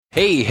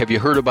Hey, have you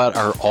heard about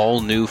our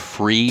all-new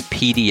free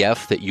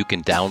PDF that you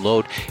can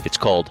download? It's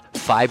called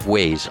 5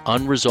 Ways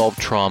Unresolved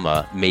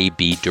Trauma May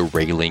Be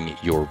Derailing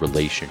Your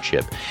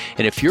Relationship.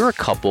 And if you're a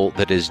couple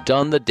that has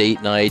done the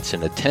date nights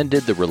and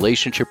attended the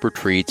relationship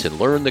retreats and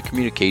learned the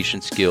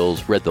communication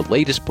skills, read the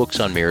latest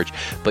books on marriage,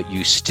 but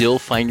you still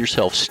find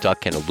yourself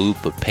stuck in a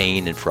loop of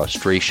pain and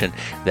frustration,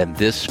 then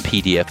this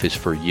PDF is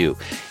for you.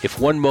 If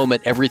one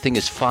moment everything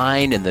is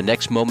fine and the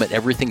next moment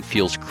everything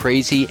feels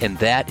crazy and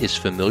that is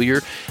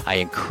familiar, I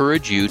encourage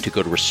you to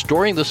go to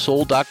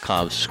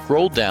restoringthesoul.com,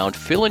 scroll down,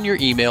 fill in your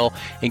email,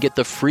 and get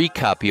the free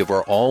copy of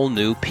our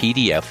all-new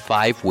PDF,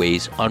 5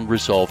 Ways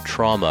Unresolved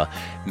Trauma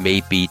May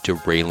Be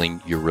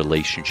Derailing Your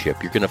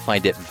Relationship. You're going to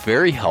find it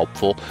very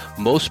helpful.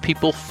 Most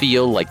people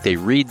feel like they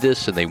read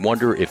this and they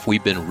wonder if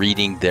we've been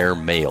reading their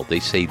mail.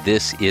 They say,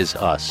 this is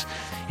us.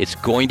 It's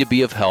going to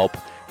be of help.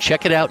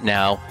 Check it out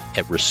now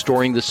at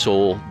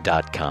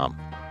restoringthesoul.com.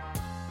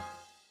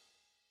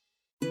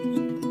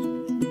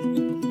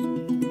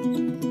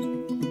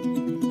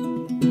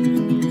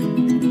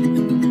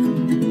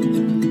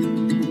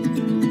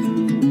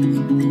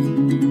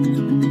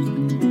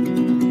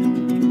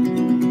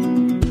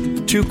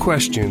 Two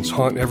questions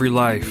haunt every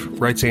life,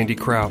 writes Andy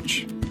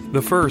Crouch.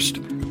 The first,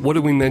 what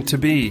are we meant to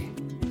be?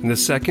 And the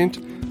second,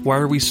 why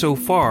are we so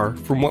far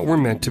from what we're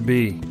meant to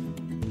be?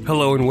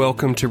 Hello and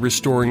welcome to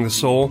Restoring the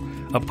Soul,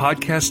 a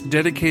podcast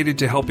dedicated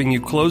to helping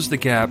you close the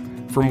gap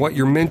from what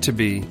you're meant to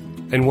be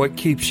and what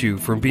keeps you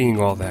from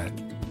being all that.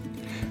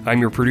 I'm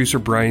your producer,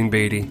 Brian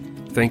Beatty.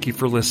 Thank you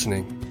for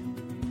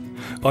listening.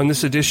 On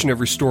this edition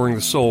of Restoring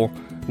the Soul,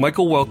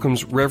 Michael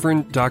welcomes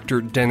Reverend Dr.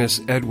 Dennis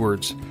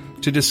Edwards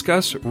to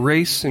discuss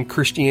race and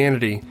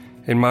Christianity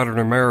in modern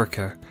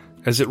America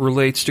as it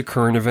relates to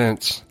current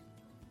events.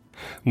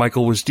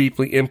 Michael was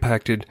deeply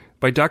impacted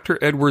by Dr.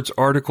 Edwards'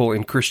 article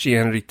in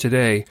Christianity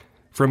Today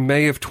from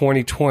May of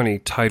 2020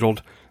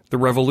 titled, "The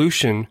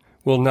Revolution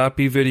Will Not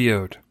Be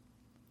Videoed."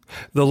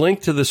 The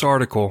link to this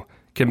article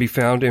can be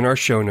found in our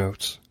show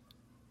notes.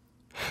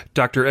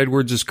 Dr.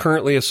 Edwards is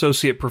currently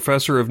Associate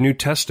Professor of New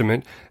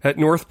Testament at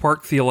North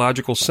Park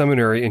Theological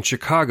Seminary in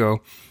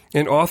Chicago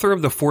and author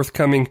of the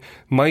forthcoming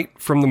Might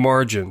from the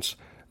Margins,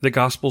 the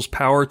Gospel's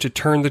Power to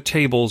Turn the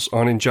Tables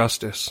on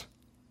Injustice.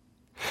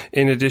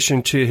 In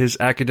addition to his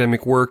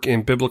academic work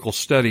in biblical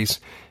studies,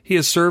 he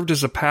has served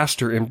as a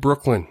pastor in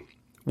Brooklyn,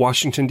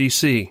 Washington,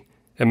 D.C.,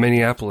 and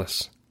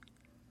Minneapolis.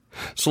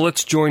 So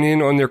let's join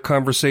in on their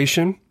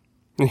conversation,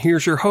 and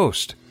here's your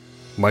host,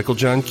 Michael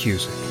John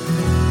Cusick.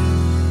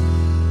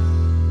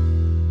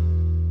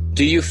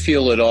 Do you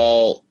feel at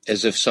all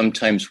as if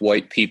sometimes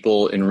white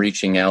people, in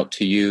reaching out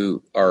to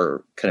you,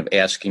 are kind of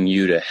asking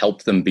you to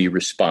help them be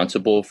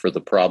responsible for the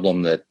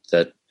problem that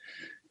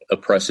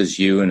oppresses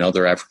you and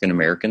other African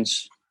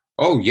Americans?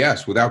 Oh,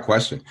 yes, without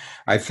question.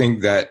 I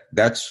think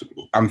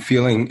I'm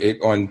feeling it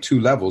on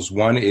two levels.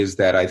 One is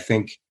that I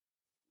think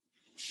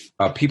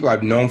people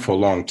I've known for a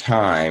long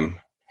time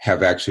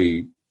have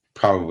actually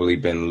probably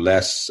been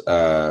less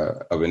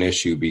of an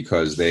issue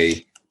because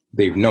they've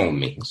known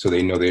me, so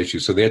they know the issue.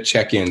 So their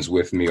check-ins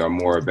with me are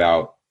more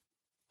about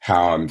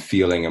how I'm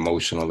feeling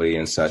emotionally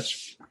and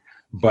such.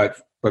 But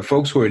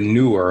folks who are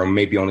newer or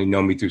maybe only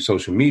know me through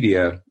social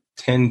media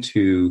tend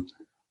to,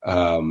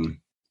 I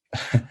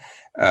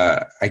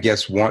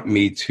guess, want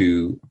me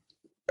to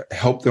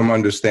help them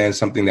understand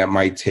something that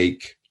might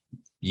take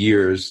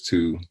years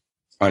to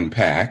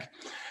unpack.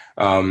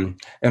 And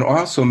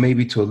also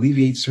maybe to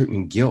alleviate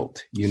certain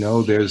guilt. You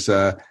know, there's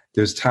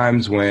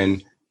times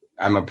when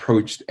I'm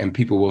approached and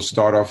people will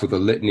start off with a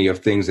litany of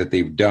things that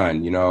they've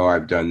done. You know,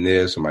 I've done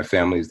this, or my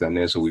family's done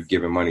this, or we've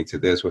given money to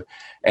this.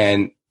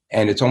 And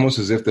it's almost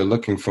as if they're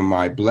looking for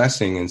my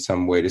blessing in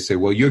some way to say,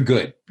 well, you're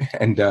good.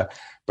 And,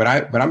 but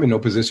I'm in no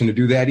position to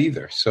do that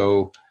either.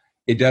 So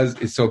it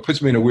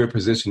puts me in a weird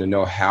position to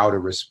know how to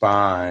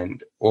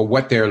respond or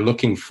what they're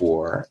looking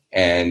for.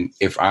 And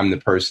if I'm the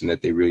person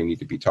that they really need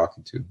to be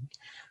talking to.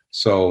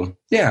 So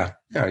yeah,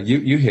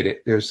 you hit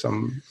it. There's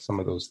some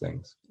of those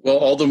things. Well,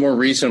 all the more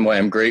reason why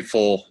I'm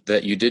grateful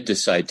that you did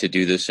decide to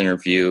do this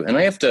interview. And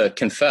I have to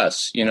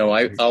confess, you know,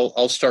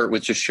 I'll start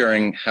with just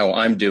sharing how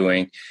I'm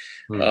doing.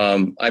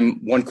 I'm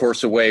one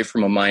course away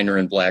from a minor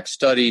in Black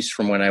Studies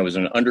from when I was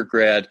an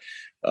undergrad.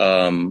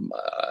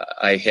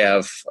 I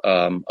have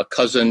a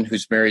cousin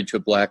who's married to a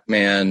Black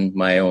man.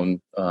 My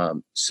own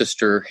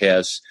sister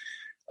has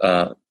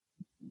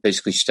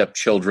basically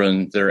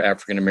stepchildren that are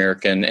African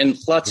American, and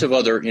lots of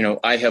other, you know,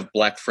 I have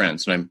Black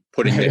friends, and I'm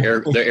putting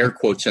the air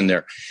quotes in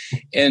there.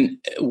 And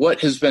what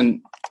has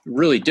been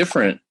really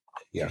different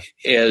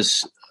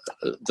as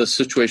the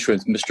situation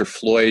with Mr.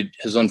 Floyd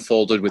has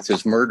unfolded with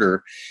his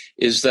murder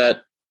is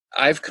that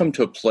I've come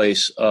to a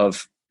place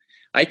of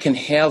I can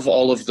have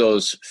all of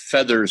those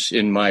feathers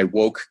in my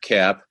woke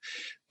cap,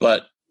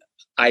 but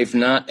I've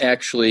not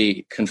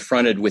actually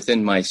confronted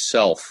within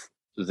myself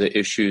the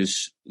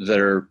issues that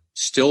are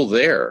still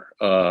there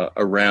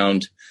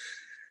around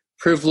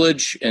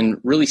privilege and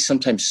really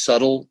sometimes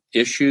subtle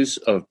issues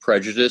of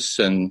prejudice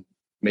and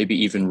maybe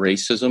even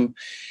racism.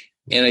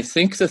 And I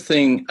think the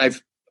thing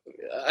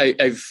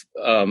I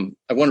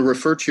want to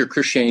refer to your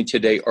Christianity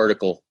Today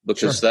article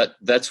because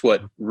that's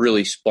what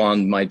really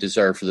spawned my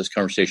desire for this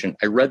conversation.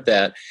 I read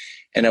that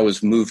and I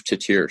was moved to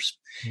tears.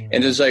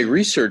 And as I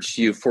researched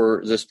you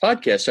for this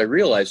podcast, I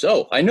realized,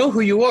 I know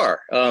who you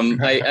are.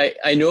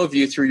 I know of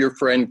you through your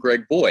friend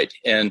Greg Boyd,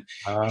 and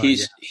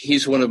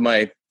he's one of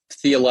my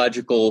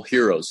theological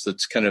heroes.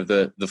 That's kind of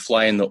the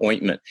fly in the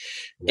ointment.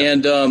 Yeah.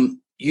 And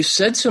you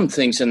said some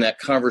things in that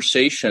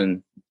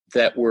conversation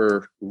that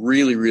were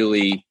really,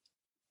 really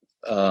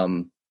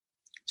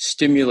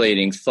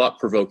stimulating,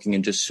 thought-provoking,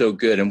 and just so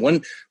good. And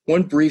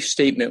one brief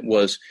statement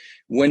was,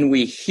 when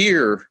we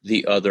hear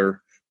the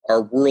other,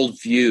 our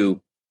worldview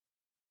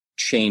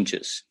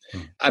changes.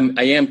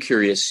 I am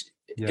curious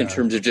in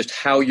terms of just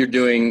how you're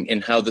doing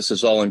and how this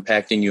is all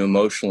impacting you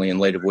emotionally in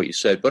light of what you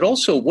said, but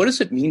also what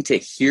does it mean to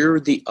hear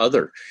the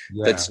other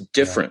that's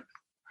different?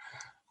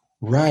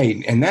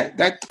 Right. And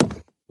that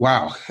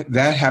wow,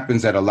 that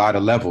happens at a lot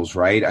of levels,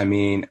 right? I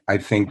mean, I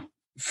think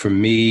for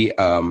me,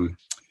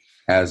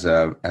 as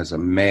a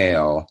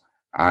male,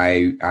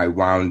 I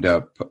wound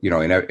up,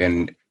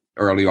 in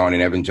early on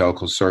in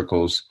evangelical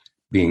circles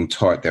being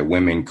taught that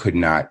women could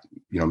not,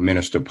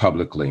 minister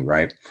publicly,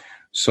 right?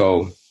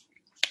 So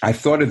I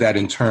thought of that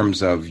in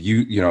terms of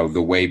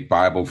the way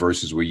Bible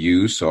verses were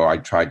used. So I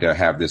tried to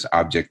have this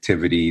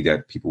objectivity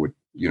that people would,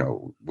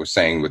 were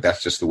saying, but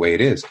that's just the way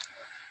it is.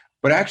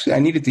 But actually, I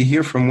needed to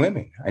hear from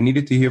women. I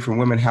needed to hear from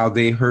women how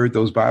they heard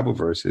those Bible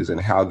verses and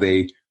how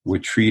they were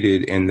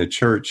treated in the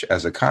church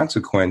as a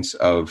consequence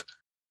of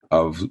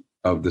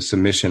the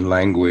submission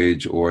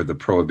language or the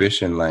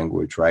prohibition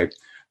language, right?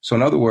 So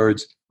in other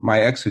words,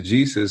 my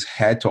exegesis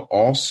had to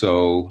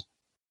also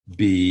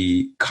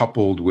be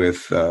coupled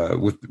with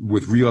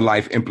real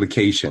life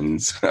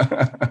implications,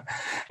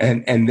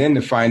 and then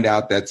to find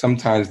out that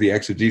sometimes the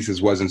exegesis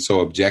wasn't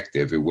so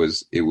objective. It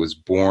was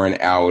born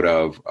out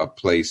of a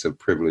place of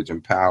privilege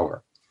and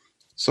power.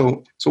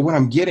 So what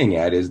I'm getting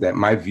at is that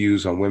my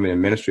views on women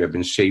in ministry have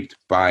been shaped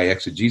by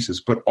exegesis,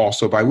 but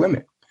also by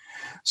women.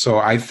 So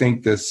I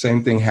think the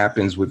same thing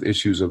happens with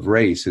issues of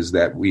race, is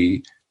that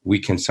we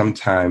can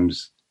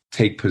sometimes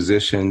take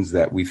positions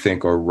that we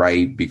think are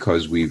right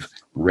because we've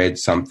read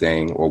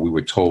something or we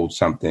were told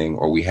something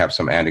or we have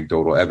some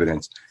anecdotal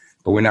evidence,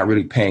 but we're not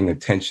really paying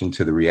attention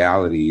to the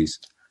realities.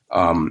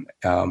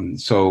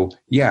 So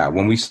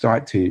when we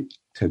start to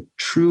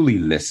truly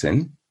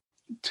listen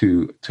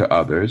to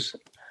others,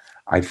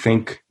 I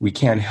think we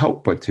can't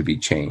help but to be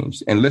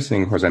changed. And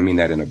listening, of course, I mean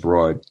that in a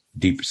broad,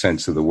 deep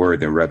sense of the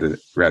word, and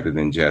rather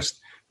than just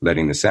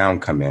letting the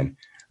sound come in.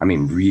 I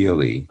mean,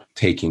 really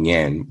taking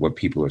in what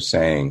people are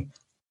saying.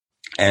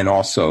 And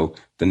also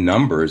the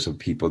numbers of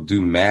people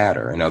do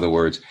matter. In other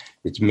words,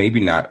 it's maybe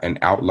not an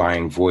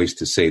outlying voice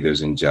to say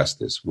there's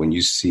injustice. When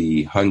you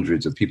see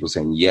hundreds of people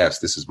saying, yes,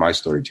 this is my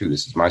story too,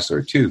 this is my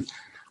story too,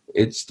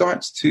 it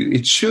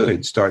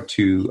should start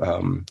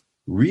to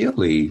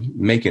really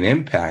make an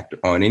impact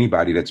on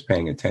anybody that's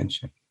paying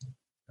attention.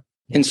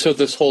 And so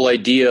this whole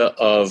idea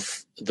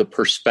of the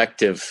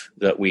perspective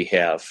that we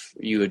have,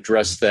 you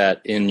address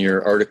that in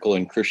your article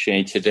in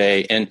Christianity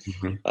Today. And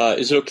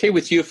is it okay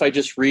with you if I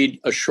just read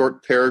a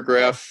short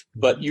paragraph?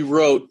 But you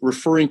wrote,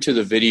 referring to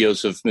the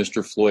videos of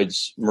Mr.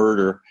 Floyd's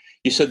murder,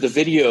 you said the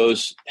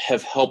videos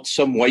have helped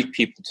some white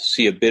people to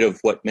see a bit of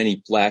what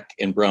many black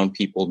and brown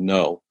people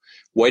know.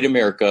 White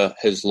America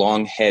has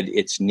long had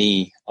its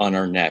knee on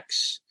our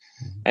necks.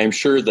 I'm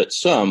sure that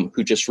some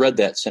who just read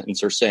that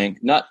sentence are saying,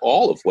 not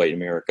all of white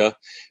America,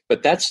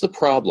 but that's the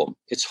problem.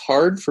 It's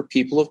hard for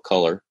people of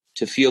color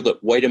to feel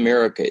that white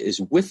America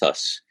is with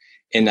us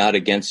and not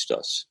against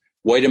us.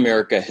 White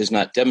America has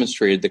not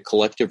demonstrated the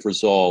collective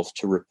resolve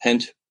to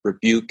repent,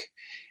 rebuke,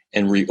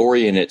 and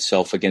reorient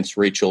itself against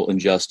racial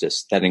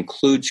injustice. That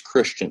includes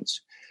Christians.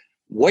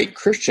 White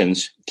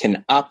Christians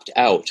can opt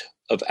out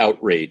of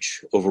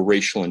outrage over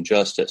racial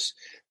injustice.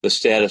 The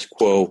status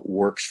quo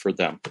works for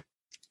them.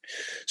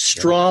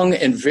 Strong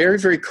and very,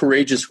 very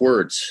courageous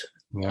words.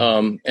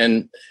 Yeah.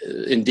 And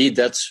indeed,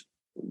 that's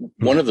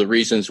one of the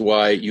reasons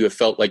why you have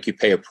felt like you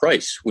pay a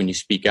price when you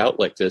speak out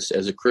like this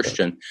as a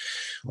Christian.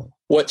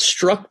 What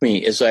struck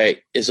me as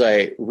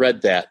I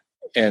read that,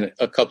 and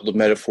a couple of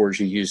metaphors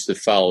you used that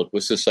followed,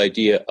 was this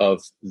idea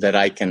of that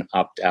I can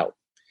opt out.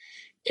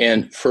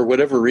 And for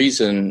whatever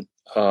reason,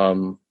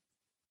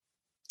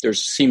 there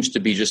seems to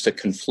be just a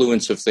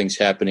confluence of things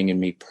happening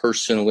in me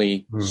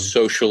personally,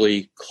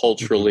 socially,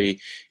 culturally.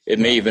 It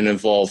may even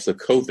involve the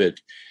COVID,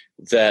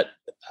 that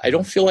I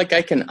don't feel like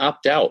I can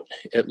opt out,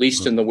 at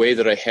least in the way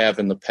that I have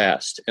in the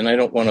past. And I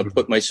don't want to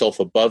put myself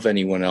above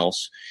anyone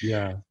else.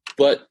 Yeah.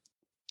 But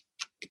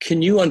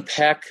can you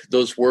unpack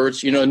those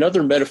words?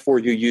 Another metaphor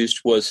you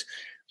used was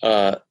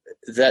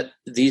that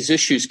these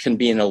issues can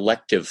be an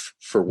elective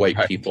for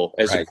white people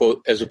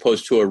as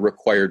opposed to a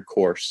required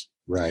course.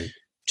 Right.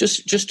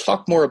 Just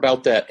talk more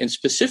about that, and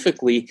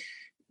specifically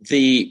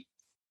the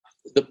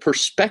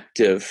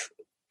perspective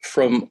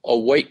from a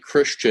white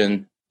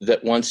Christian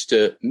that wants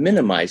to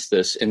minimize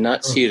this and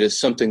not see it as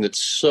something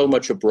that's so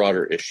much a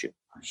broader issue.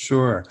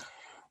 Sure.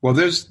 Well,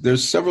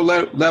 there's several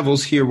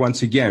levels here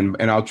once again,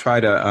 and I'll try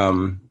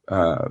to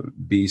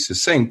be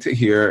succinct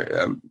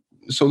here.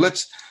 So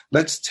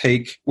let's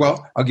take,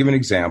 well, I'll give an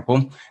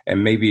example,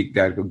 and maybe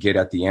that will get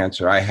at the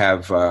answer. I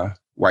have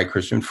white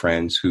Christian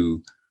friends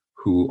who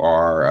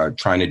are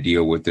trying to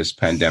deal with this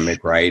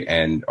pandemic, right,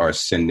 and are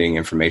sending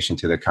information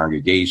to their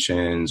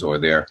congregations, or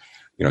they're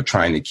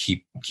trying to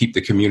keep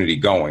the community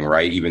going,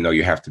 right, even though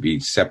you have to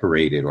be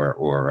separated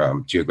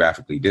or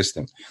geographically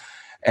distant.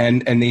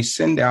 And they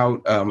send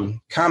out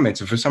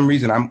comments. And for some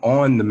reason, I'm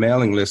on the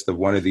mailing list of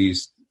one of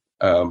these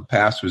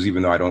pastors,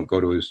 even though I don't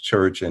go to his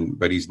church,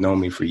 but he's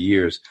known me for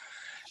years.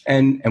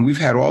 And we've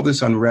had all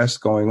this unrest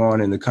going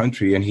on in the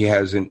country, and he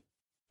has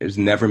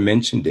never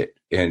mentioned it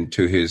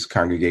to his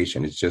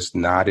congregation. It's just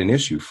not an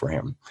issue for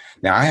him.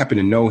 Now, I happen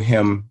to know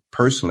him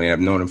personally, and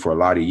I've known him for a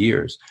lot of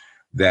years,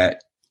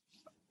 that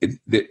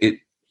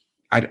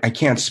I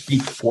can't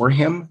speak for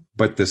him,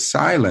 but the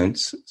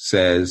silence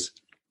says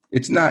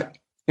it's not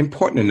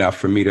important enough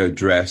for me to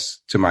address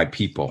to my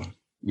people,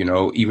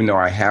 even though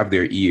I have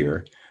their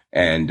ear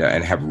and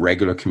have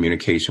regular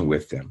communication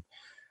with them.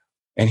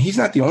 And he's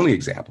not the only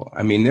example.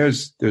 I mean,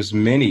 there's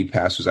many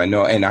pastors I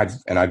know, and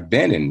I've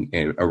been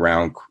in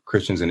around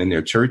Christians and in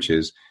their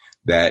churches,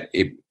 that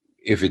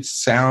if it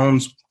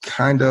sounds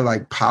kind of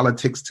like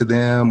politics to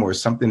them, or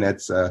something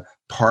that's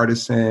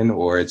partisan,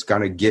 or it's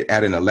going to get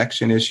at an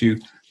election issue,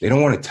 they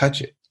don't want to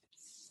touch it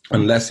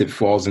unless it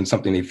falls in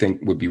something they think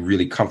would be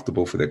really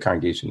comfortable for their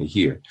congregation to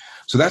hear.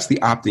 So that's the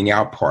opting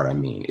out part. I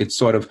mean, it's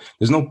sort of,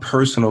 there's no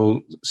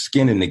personal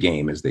skin in the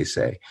game, as they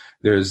say.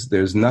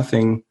 There's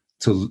nothing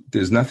to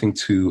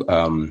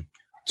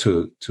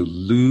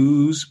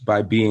lose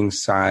by being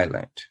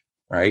silent,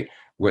 right?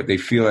 What they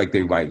feel like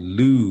they might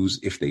lose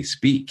if they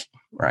speak,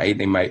 right?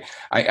 They might,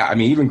 I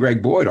mean, even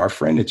Greg Boyd, our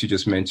friend that you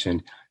just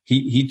mentioned,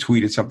 he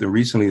tweeted something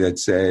recently that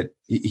said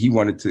he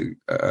wanted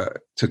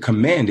to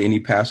commend any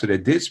pastor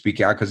that did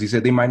speak out, because he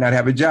said they might not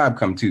have a job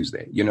come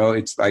Tuesday.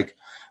 It's like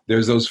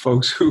there's those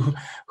folks who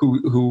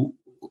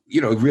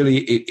really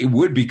it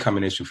would become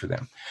an issue for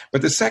them.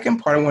 But the second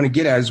part I want to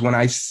get at is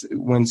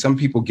when some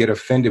people get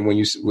offended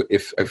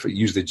if I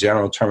use the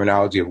general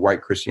terminology of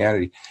white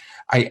Christianity,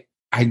 I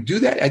do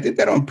that. I did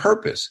that on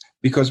purpose,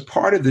 because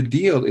part of the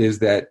deal is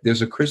that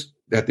there's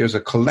a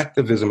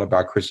collectivism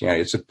about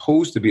Christianity. It's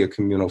supposed to be a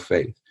communal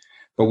faith,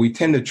 but we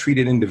tend to treat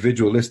it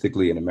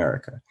individualistically in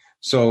America.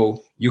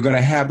 So you're going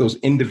to have those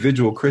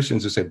individual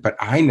Christians who say, but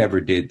I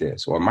never did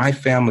this, or my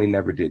family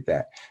never did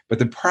that. But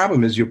the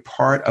problem is you're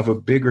part of a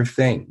bigger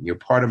thing. You're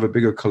part of a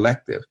bigger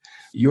collective.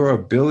 Your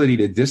ability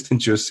to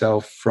distance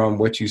yourself from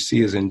what you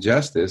see as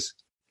injustice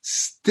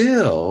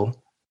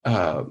still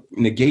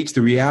negates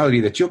the reality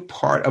that you're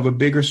part of a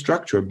bigger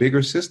structure, a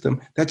bigger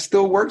system that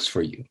still works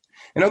for you.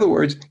 In other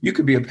words, you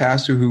could be a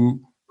pastor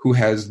who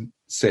has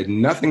said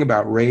nothing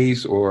about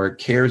race or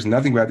cares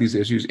nothing about these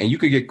issues, and you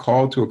could get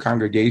called to a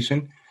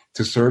congregation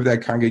to serve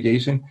that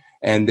congregation,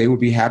 and they would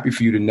be happy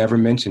for you to never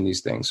mention these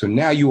things. So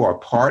now you are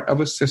part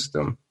of a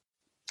system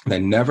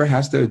that never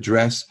has to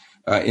address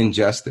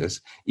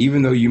injustice,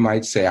 even though you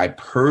might say, I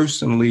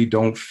personally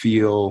don't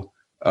feel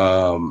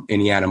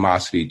any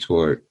animosity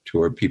toward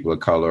people of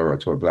color or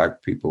toward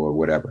Black people or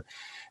whatever.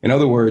 In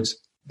other words,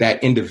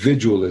 that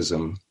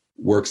individualism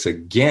works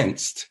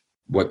against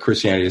what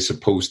Christianity is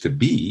supposed to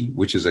be,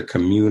 which is a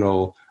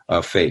communal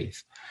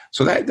faith.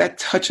 So that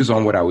touches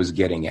on what I was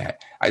getting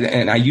at.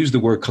 And I use the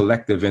word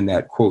collective in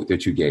that quote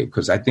that you gave,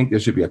 because I think there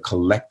should be a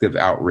collective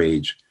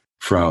outrage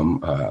from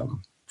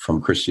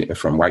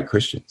white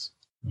Christians.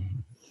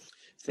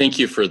 Thank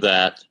you for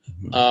that.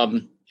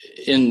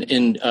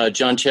 In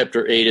John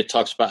chapter 8, it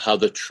talks about how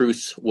the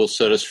truth will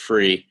set us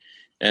free.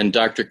 And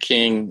Dr.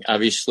 King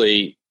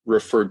obviously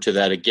referred to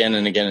that again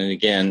and again and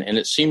again. And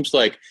it seems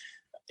like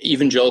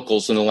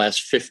evangelicals in the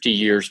last 50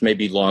 years,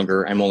 maybe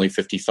longer, I'm only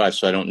 55,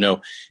 so I don't know,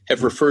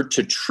 have referred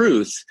to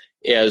truth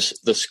as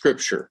the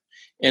scripture.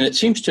 And it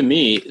seems to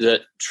me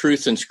that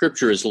truth in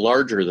scripture is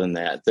larger than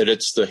that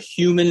it's the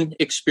human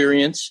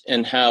experience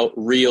and how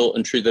real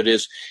and true that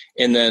is,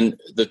 and then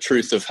the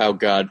truth of how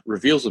God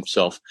reveals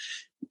himself.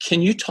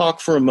 Can you talk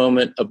for a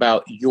moment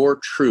about your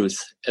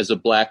truth as a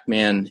Black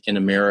man in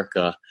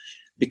America?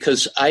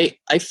 Because I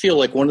feel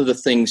like one of the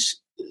things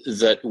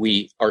that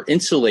we are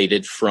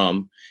insulated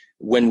from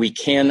when we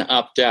can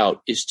opt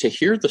out is to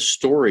hear the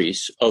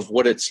stories of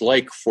what it's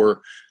like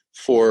for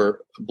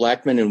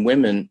Black men and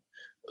women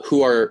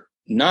who are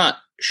not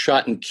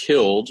shot and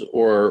killed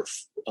or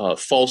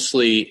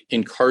falsely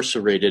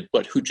incarcerated,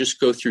 but who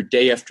just go through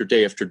day after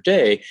day after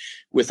day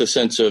with a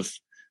sense of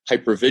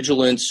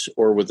hypervigilance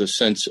or with a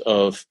sense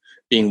of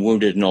being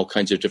wounded in all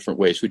kinds of different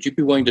ways. Would you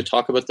be willing to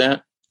talk about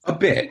that? A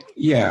bit.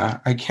 Yeah,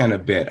 I can a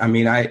bit. I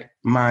mean, I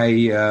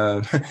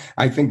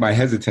think my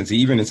hesitancy,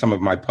 even in some of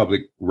my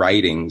public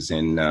writings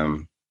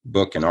in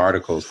book and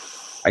articles,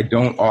 I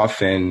don't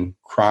often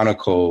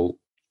chronicle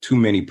too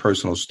many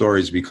personal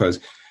stories, because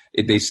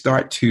they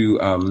start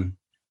to,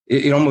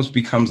 it almost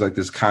becomes like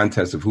this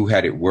contest of who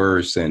had it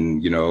worse.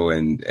 And,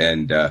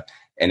 and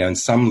on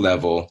some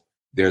level,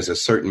 there's a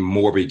certain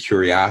morbid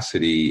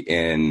curiosity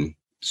in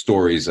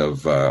stories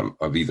of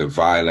either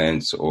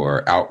violence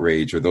or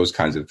outrage or those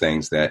kinds of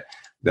things that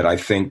I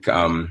think,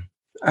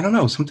 I don't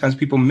know, sometimes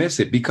people miss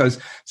it because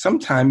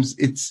sometimes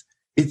it's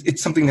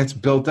something that's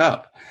built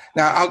up.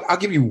 Now, I'll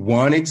give you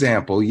one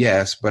example,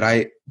 yes, but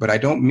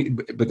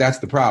that's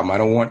the problem. I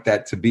don't want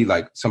that to be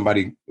like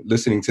somebody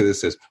listening to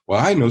this says, well,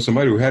 I know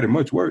somebody who had it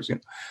much worse.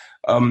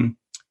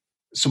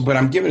 But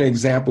I'm giving an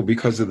example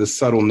because of the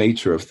subtle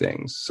nature of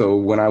things. So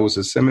when I was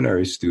a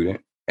seminary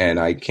student and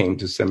I came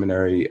to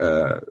seminary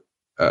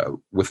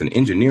with an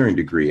engineering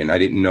degree, and I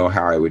didn't know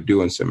how I would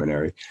do in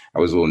seminary, I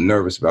was a little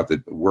nervous about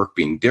the work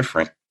being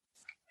different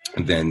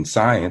than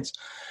science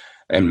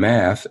and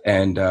math,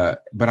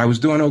 but I was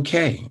doing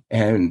okay.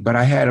 But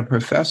I had a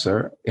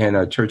professor in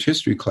a church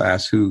history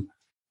class who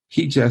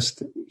he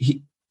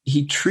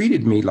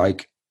treated me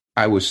like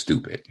I was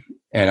stupid,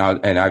 and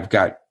I've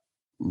got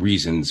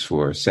reasons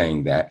for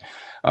saying that.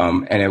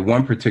 And at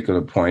one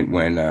particular point,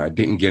 when I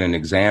didn't get an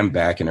exam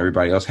back and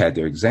everybody else had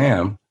their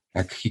exam,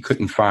 he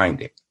couldn't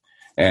find it.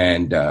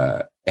 And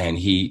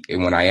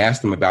when I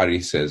asked him about it,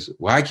 he says,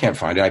 well, I can't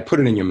find it. I put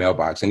it in your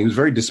mailbox. And he was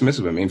very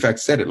dismissive of me. In fact,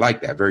 said it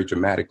like that, very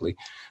dramatically,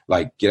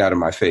 like, get out of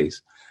my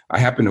face. I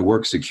happened to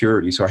work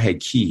security, so I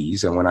had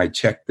keys. And when I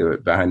checked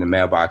behind the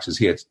mailboxes,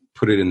 he had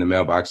put it in the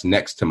mailbox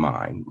next to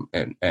mine.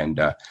 And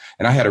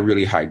I had a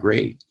really high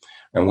grade.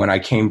 And when I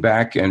came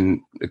back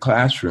in the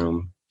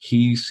classroom,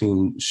 he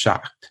seemed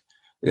shocked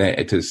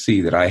to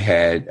see that I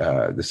had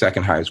the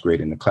second highest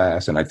grade in the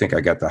class. And I think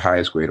I got the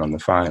highest grade on the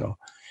final.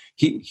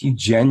 He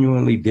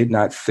genuinely did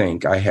not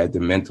think I had the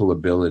mental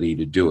ability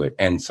to do it.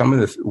 And some of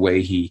the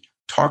way he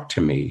talked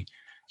to me,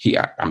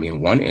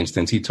 one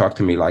instance, he talked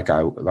to me like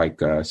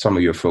some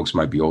of your folks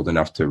might be old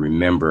enough to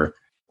remember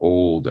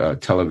old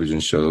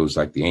television shows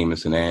like the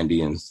Amos and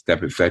Andy and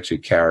Step It Fetch It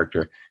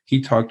character. He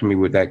talked to me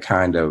with that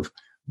kind of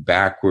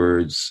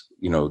backwards,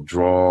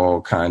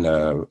 drawl, kind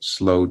of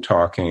slow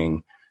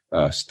talking,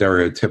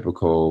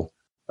 stereotypical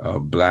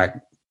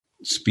Black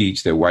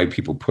speech that white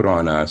people put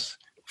on us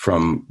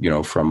from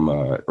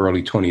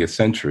early 20th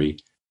century.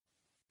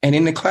 And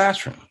in the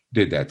classroom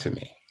did that to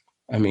me.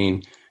 I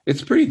mean,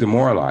 it's pretty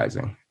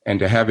demoralizing. And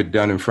to have it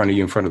done in front of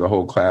you, in front of the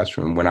whole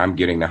classroom when I'm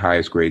getting the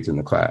highest grades in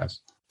the class.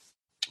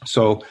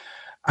 So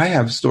I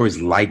have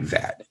stories like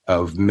that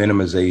of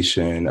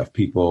minimization, of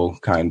people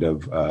kind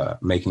of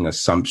making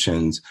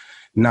assumptions,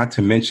 not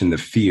to mention the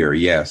fear,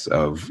 yes,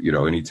 of,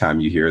 anytime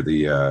you hear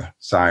the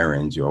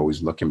sirens, you're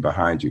always looking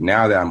behind you.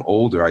 Now that I'm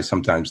older, I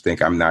sometimes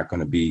think I'm not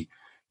going to be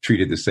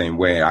treated the same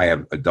way. I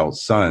have adult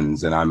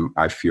sons and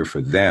I fear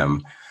for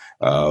them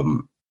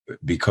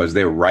because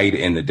they're right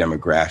in the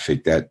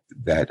demographic that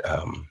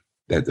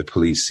the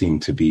police seem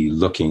to be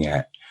looking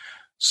at.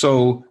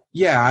 So,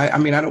 yeah, I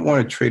don't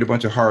want to trade a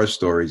bunch of horror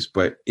stories,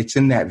 but it's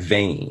in that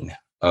vein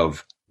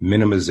of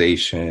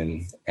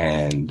minimization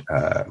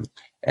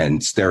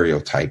and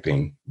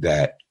stereotyping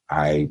that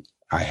I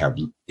have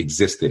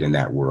existed in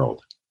that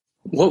world.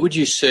 What would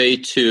you say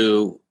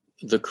to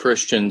the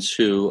Christians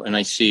who, and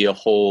I see a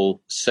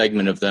whole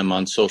segment of them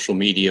on social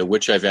media,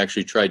 which I've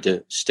actually tried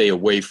to stay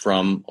away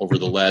from over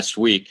the last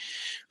week,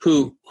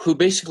 who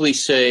basically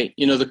say,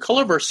 the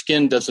color of our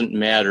skin doesn't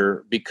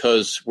matter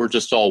because we're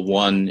just all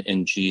one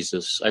in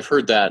Jesus. I've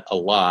heard that a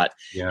lot.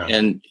 Yeah.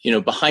 And,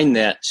 behind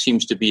that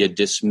seems to be a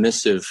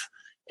dismissive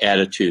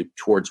attitude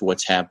towards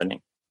what's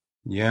happening.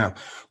 Yeah.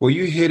 Well,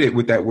 you hit it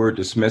with that word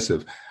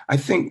dismissive. I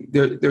think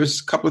there's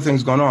a couple of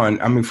things going on.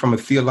 I mean, from a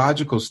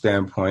theological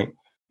standpoint,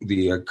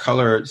 the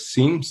color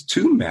seems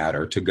to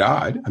matter to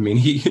God. I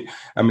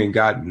mean,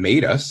 God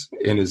made us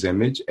in his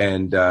image,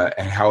 and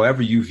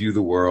however you view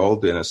the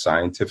world in a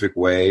scientific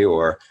way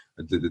or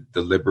the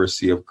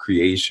deliberacy of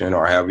creation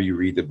or however you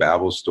read the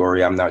Babel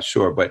story, I'm not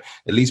sure. But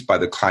at least by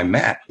the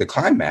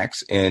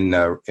climax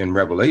in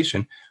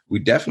Revelation, we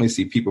definitely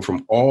see people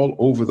from all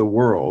over the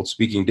world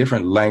speaking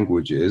different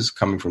languages,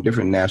 coming from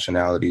different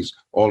nationalities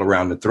all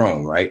around the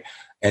throne, right?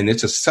 And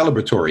it's a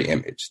celebratory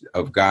image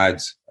of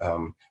God's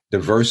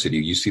diversity.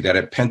 You see that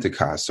at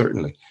Pentecost,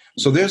 certainly.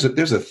 So there's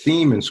a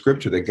theme in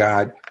Scripture that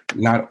God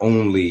not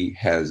only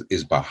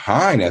is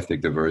behind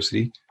ethnic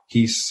diversity,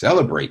 he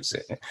celebrates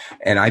it.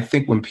 And I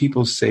think when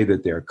people say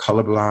that they're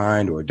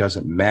colorblind or it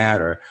doesn't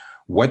matter,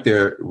 what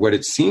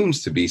it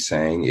seems to be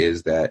saying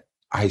is that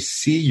I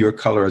see your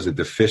color as a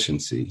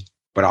deficiency,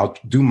 but I'll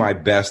do my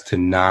best to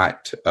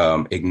not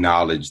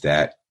acknowledge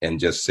that and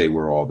just say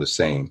we're all the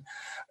same.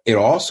 It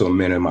also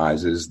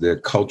minimizes the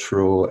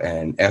cultural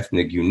and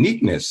ethnic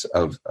uniqueness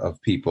of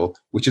people,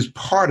 which is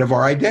part of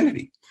our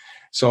identity.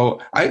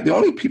 So the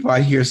only people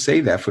I hear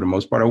say that for the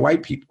most part are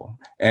white people.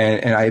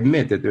 And I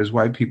admit that there's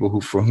white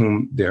people for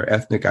whom their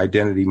ethnic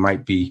identity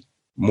might be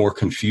more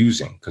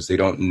confusing because they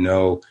don't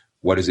know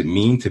what does it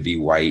mean to be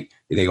white.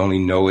 They only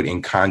know it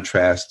in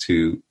contrast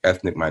to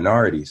ethnic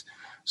minorities.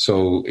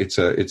 So it's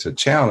a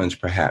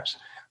challenge, perhaps.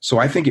 So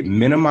I think it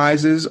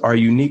minimizes our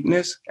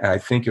uniqueness, and I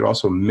think it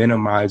also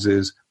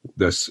minimizes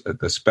the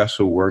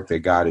special work that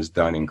God has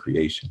done in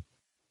creation.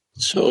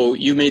 So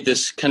you made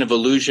this kind of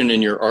allusion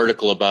in your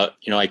article about,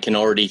 I can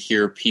already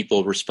hear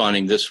people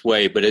responding this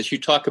way. But as you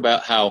talk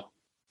about how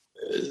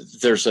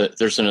there's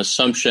an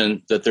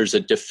assumption that there's a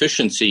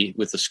deficiency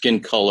with the skin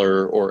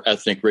color or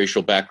ethnic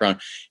racial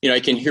background. I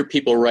can hear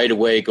people right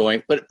away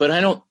going, but I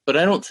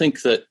don't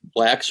think that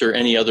blacks or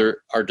any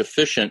other are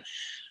deficient.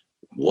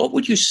 What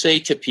would you say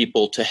to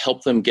people to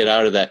help them get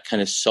out of that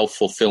kind of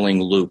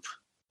self-fulfilling loop?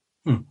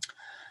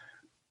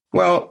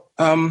 Well,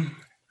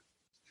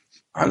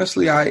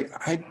 honestly, I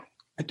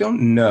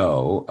don't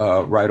know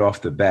right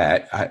off the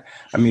bat.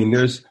 I mean,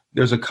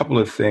 there's a couple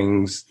of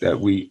things that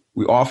we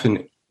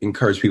often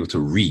encourage people to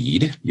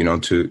read,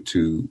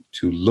 to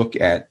look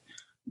at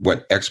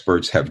what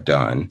experts have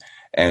done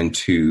and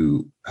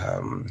to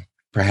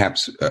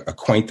perhaps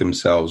acquaint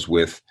themselves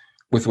with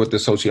what the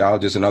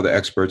sociologists and other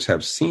experts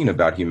have seen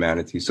about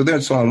humanity. So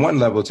on one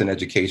level, it's an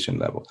education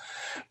level.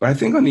 But I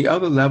think on the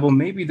other level,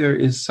 maybe there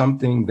is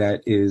something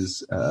that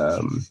is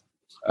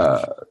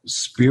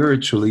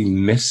spiritually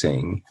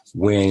missing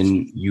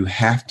when you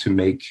have to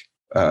make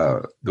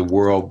the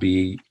world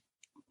be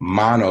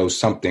mono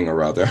something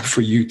or other for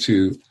you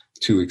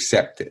to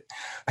accept it.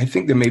 I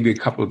think there may be a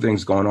couple of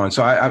things going on.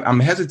 So I'm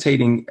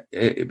hesitating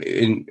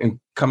in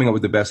coming up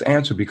with the best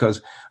answer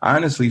because I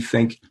honestly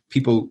think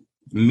people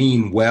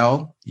mean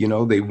well.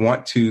 They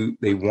want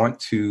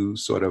to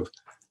sort of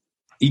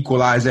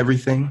equalize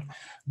everything,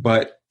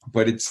 but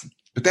that's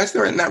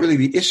not really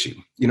the issue.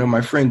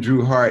 My friend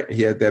Drew Hart,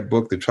 he had that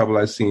book, The Trouble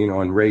I've Seen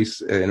on Race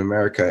in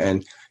America,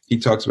 and he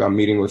talks about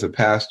meeting with a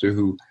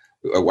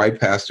white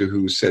pastor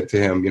who said to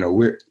him,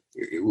 and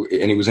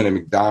he was in a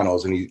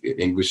McDonald's and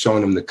he was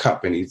showing him the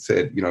cup and he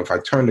said, if I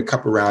turn the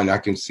cup around, I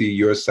can see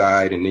your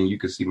side and then you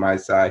can see my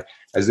side,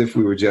 as if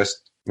we were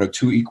just,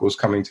 two equals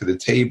coming to the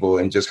table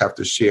and just have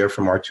to share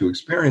from our two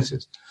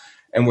experiences.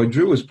 And what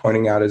Drew was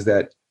pointing out is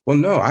that, well,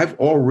 no, I've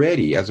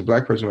already, as a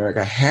Black person in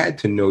America, had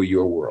to know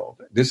your world.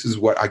 This is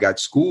what I got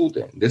schooled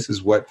in. This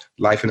is what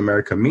life in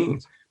America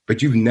means.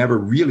 But you've never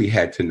really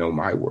had to know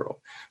my world.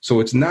 So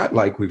it's not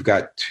like we've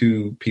got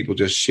two people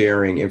just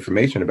sharing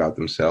information about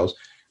themselves.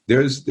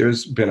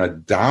 There's been a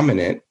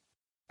dominant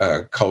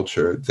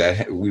culture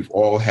that we've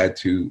all had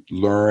to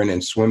learn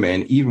and swim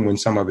in, even when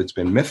some of it's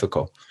been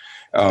mythical.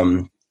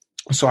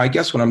 So I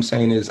guess what I'm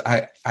saying is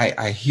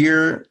I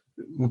hear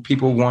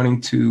people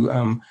wanting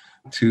to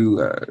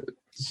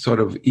sort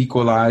of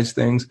equalize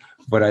things,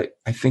 but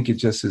I think it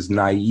just is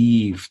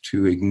naive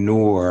to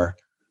ignore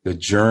the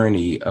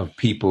journey of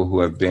people who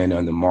have been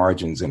on the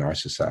margins in our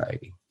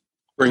society.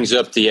 Brings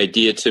up the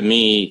idea to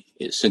me,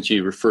 since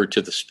you referred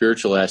to the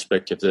spiritual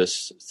aspect of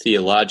this,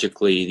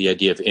 theologically, the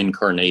idea of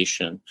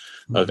incarnation,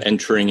 of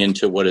entering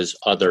into what is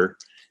other,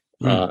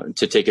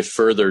 to take it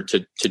further,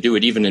 to do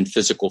it even in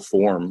physical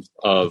form,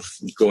 of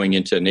going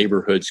into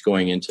neighborhoods,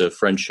 going into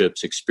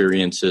friendships,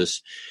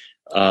 experiences,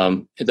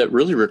 that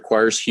really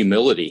requires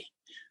humility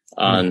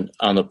on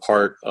the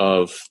part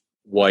of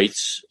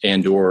whites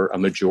and or a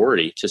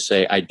majority to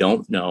say, I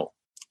don't know.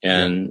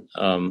 And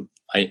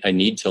I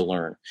need to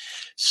learn.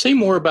 Say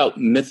more about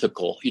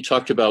mythical. You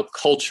talked about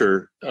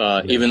culture,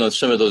 even though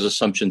some of those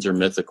assumptions are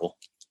mythical.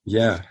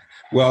 Yeah.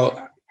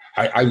 Well,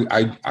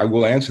 I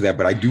will answer that,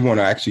 but I do want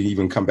to actually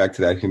even come back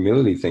to that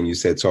humility thing you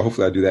said. So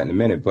hopefully I'll do that in a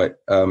minute.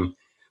 But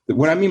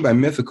what I mean by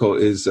mythical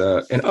is,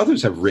 and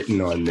others have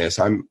written on this,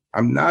 I'm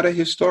not a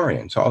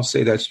historian, so I'll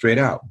say that straight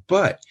out.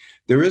 But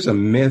there is a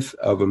myth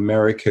of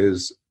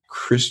America's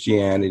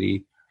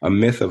Christianity, a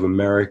myth of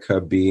America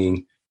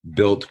being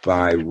built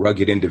by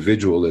rugged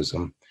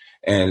individualism,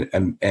 and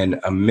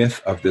a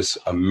myth of this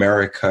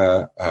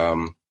America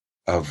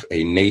of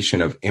a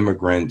nation of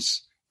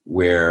immigrants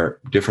where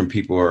different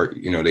people are,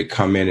 they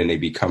come in and they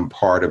become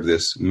part of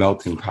this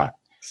melting pot.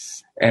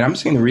 And I'm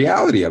saying the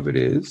reality of it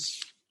is,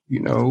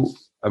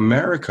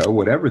 America,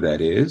 whatever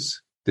that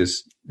is,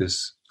 this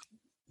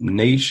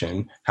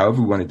nation,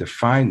 however we want to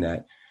define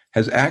that,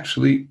 has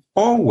actually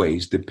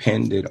always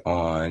depended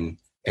on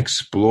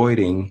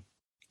exploiting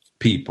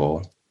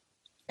people.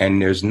 And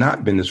there's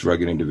not been this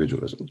rugged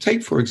individualism.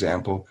 Take, for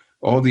example,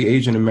 all the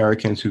Asian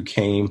Americans who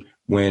came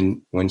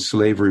when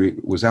slavery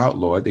was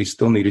outlawed, they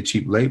still needed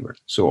cheap labor.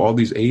 So all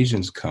these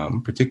Asians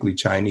come, particularly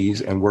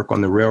Chinese, and work on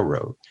the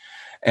railroad.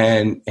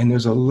 And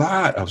there's a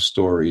lot of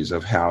stories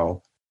of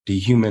how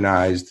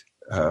dehumanized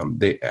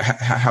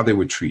how they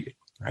were treated,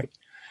 right?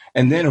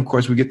 And then, of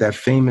course, we get that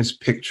famous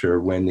picture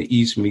when the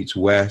East meets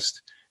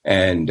West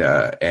and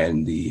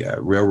the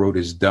railroad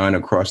is done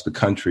across the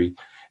country.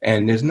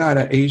 And there's not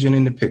an Asian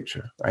in the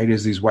picture, right?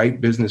 There's these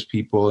white business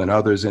people and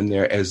others in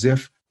there, as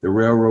if the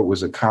railroad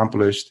was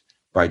accomplished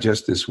by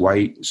just this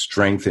white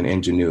strength and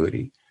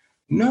ingenuity.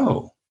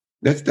 No,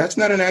 that's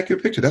not an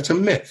accurate picture. That's a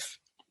myth.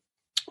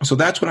 So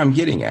that's what I'm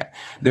getting at.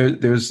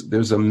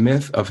 There's a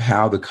myth of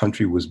how the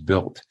country was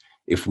built.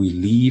 If we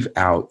leave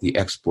out the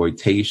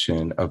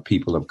exploitation of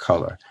people of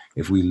color,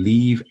 if we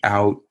leave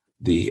out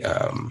the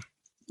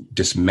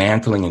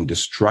dismantling and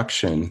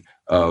destruction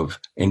of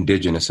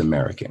indigenous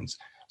Americans.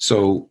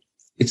 So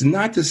it's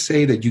not to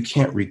say that you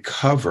can't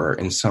recover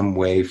in some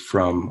way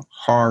from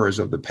horrors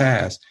of the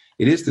past.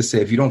 It is to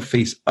say if you don't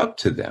face up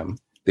to them,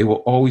 they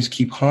will always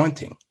keep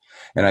haunting.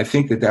 And I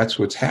think that that's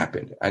what's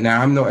happened. And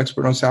now I'm no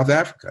expert on South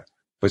Africa,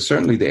 but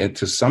certainly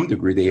to some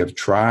degree, they have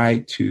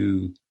tried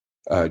to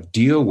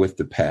deal with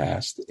the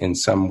past in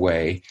some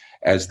way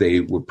as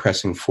they were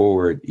pressing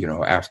forward,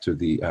 after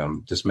the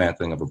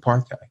dismantling of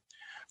apartheid.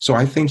 So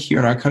I think here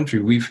in our country,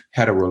 we've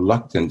had a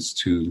reluctance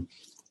to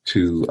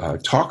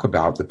talk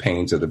about the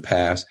pains of the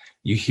past.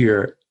 You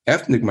hear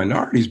ethnic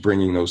minorities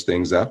bringing those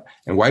things up,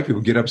 and white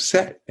people get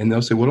upset, and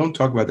they'll say, well, don't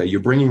talk about that. You're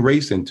bringing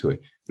race into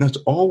it. And that's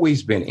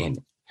always been in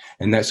it.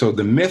 And so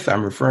the myth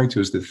I'm referring to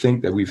is to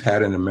think that we've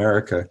had an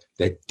America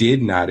that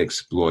did not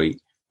exploit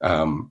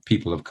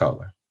people of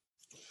color.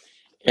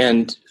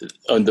 And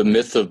the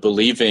myth of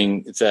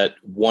believing that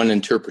one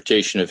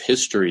interpretation of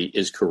history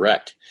is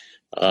correct.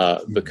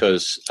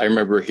 Because I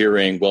remember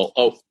hearing,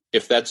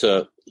 if that's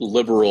a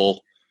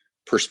liberal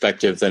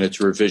perspective, then it's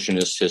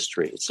revisionist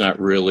history. It's not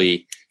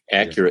really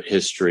accurate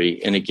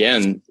history. And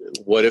again,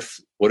 what if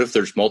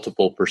there's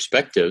multiple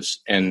perspectives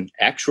and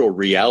actual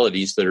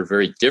realities that are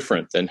very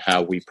different than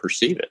how we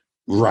perceive it?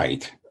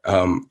 Right.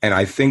 And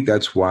I think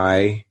that's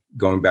why,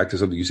 going back to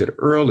something you said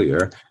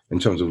earlier, in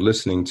terms of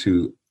listening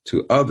to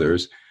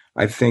others,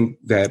 I think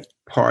that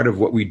part of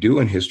what we do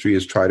in history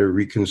is try to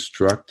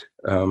reconstruct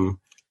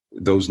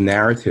those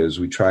narratives.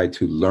 We try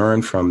to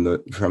learn from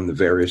the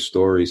various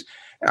stories.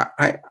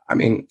 I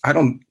mean, I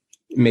don't.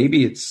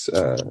 Maybe it's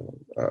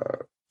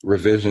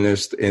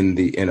revisionist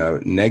in a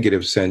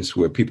negative sense,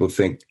 where people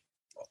think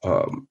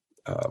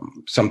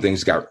some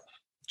things got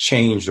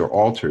changed or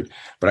altered.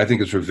 But I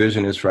think it's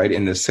revisionist, right,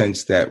 in the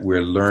sense that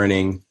we're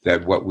learning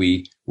that what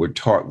we were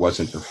taught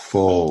wasn't the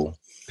full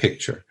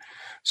picture.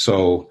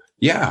 So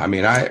yeah, I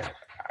mean, I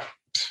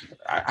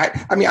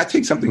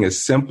take something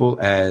as simple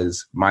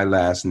as my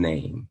last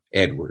name,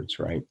 Edwards,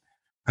 right?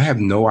 I have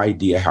no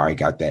idea how I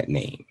got that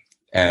name.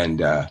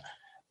 And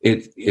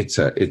it's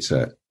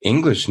a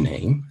English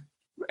name,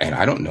 and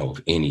I don't know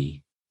of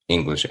any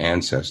English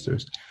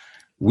ancestors.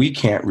 We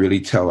can't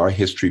really tell our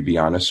history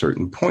beyond a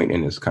certain point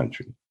in this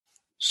country.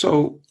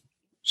 So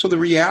the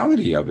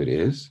reality of it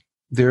is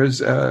there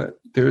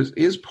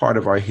is part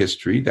of our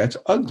history that's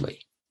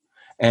ugly.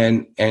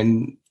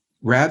 And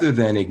rather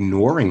than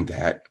ignoring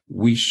that,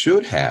 we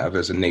should have,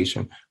 as a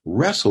nation,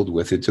 wrestled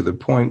with it to the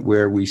point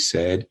where we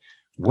said,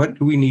 what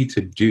do we need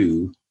to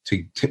do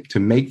to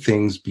make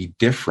things be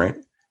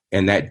different,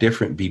 and that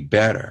different be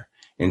better?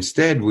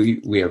 Instead,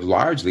 we have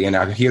largely, and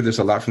I hear this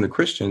a lot from the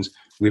Christians,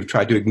 we've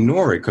tried to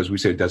ignore it because we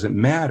say it doesn't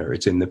matter.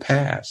 It's in the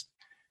past.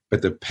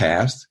 But the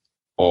past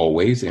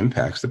always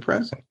impacts the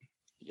present.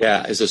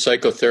 Yeah, as a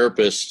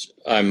psychotherapist,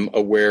 I'm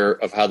aware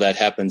of how that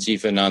happens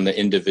even on the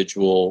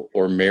individual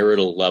or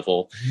marital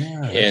level.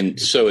 Yeah, and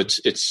so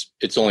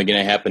it's only going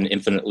to happen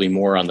infinitely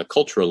more on the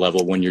cultural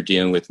level when you're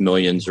dealing with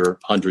millions or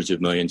hundreds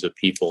of millions of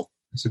people.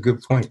 That's a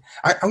good point.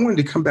 I wanted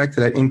to come back to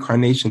that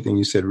incarnation thing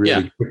you said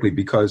really quickly,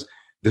 because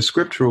the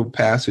scriptural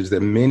passage that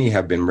many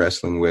have been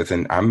wrestling with,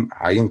 and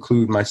I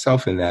include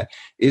myself in that,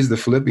 is the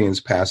Philippians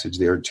passage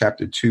there,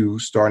 chapter 2,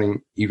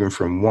 starting even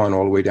from 1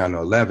 all the way down to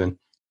 11,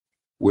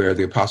 where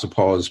the Apostle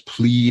Paul is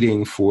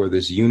pleading for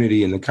this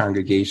unity in the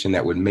congregation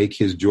that would make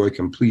his joy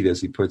complete,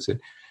 as he puts it.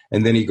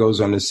 And then he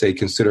goes on to say,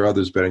 consider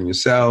others better than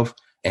yourself.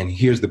 And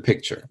here's the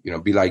picture,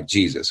 be like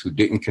Jesus, who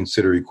didn't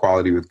consider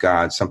equality with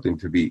God something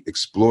to be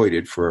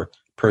exploited for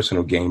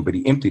personal gain, but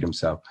he emptied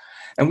himself.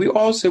 And we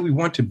all say we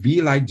want to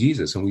be like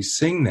Jesus, and we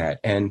sing that.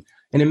 And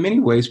in many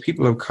ways,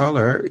 people of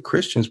color,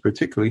 Christians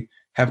particularly,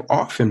 have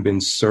often been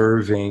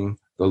serving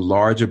the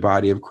larger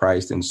body of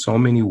Christ in so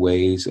many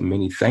ways, in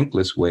many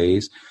thankless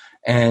ways.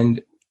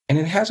 And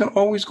it hasn't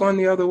always gone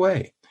the other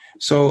way.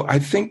 So I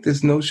think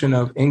this notion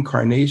of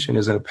incarnation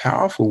is a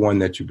powerful one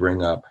that you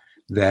bring up,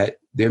 that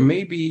there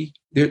may be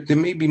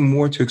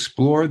more to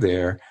explore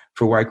there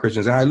for white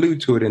Christians. And I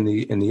allude to it in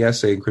the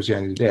essay in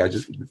Christianity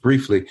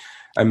Today.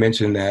 I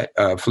mentioned that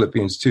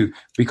Philippians 2,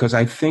 because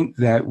I think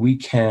that we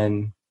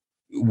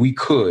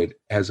could,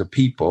 as a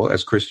people,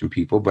 as Christian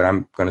people, but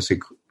I'm going to say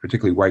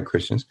particularly white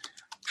Christians,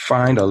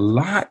 find a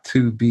lot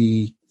to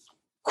be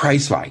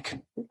Christ-like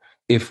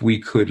if we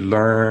could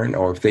learn,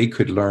 or if they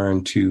could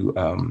learn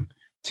to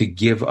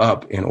give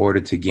up in order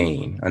to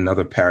gain.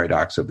 Another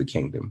paradox of the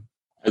kingdom.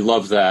 I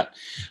love that.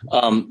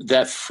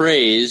 That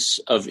phrase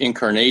of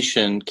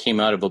incarnation came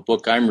out of a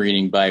book I'm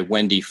reading by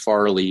Wendy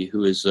Farley,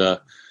 who is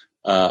a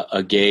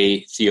gay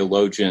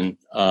theologian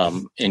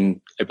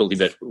in, I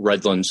believe, at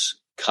Redlands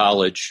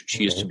College.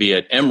 She used to be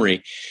at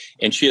Emory,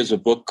 and she has a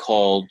book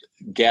called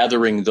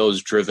Gathering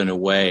Those Driven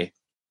Away.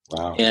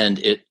 Wow. And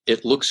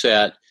it looks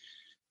at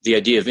the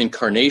idea of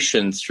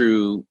incarnation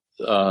through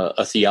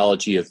a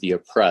theology of the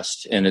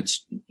oppressed, and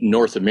it's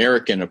North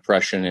American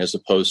oppression as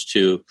opposed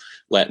to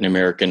Latin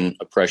American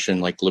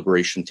oppression, like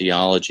liberation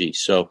theology.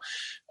 So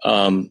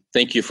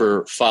thank you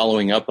for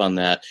following up on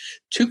that.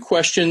 2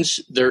 questions,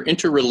 they're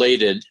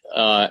interrelated,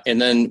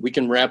 and then we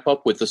can wrap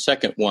up with the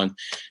second one.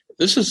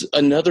 This is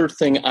another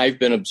thing I've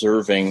been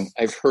observing.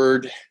 I've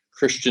heard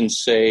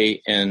Christians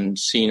say and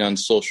seen on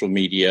social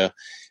media,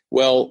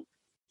 well,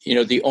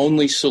 the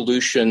only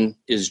solution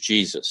is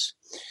Jesus.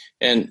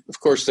 And of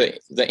course,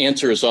 the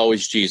answer is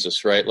always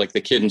Jesus, right? Like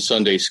the kid in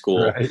Sunday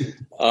school.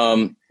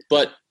 Right.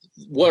 But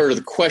what are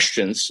the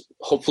questions?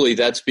 Hopefully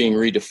that's being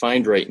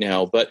redefined right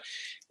now. But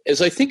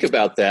as I think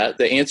about that,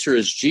 the answer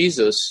is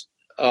Jesus.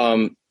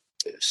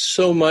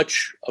 So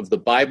much of the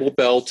Bible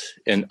Belt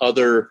and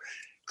other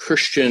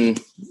Christian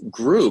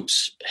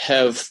groups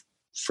have,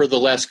 for the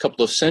last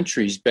couple of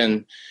centuries,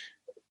 been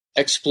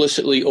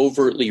explicitly,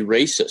 overtly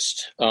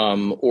racist,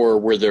 or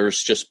where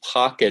there's just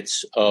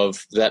pockets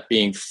of that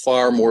being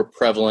far more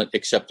prevalent,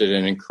 accepted,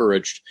 and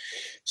encouraged.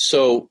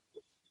 So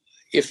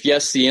if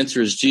yes, the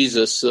answer is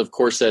Jesus, of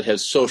course, that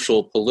has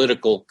social,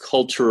 political,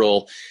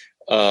 cultural,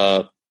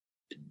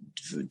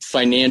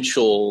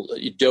 financial,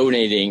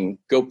 donating,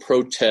 go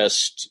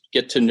protest,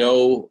 get to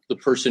know the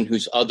person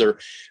who's other.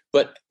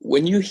 But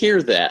when you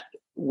hear that,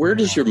 where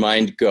does your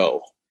mind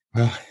go?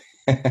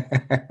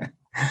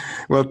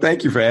 Well,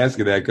 thank you for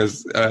asking that,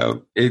 because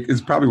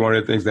it's probably one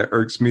of the things that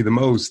irks me the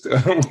most.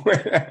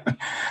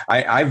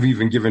 I've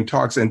even given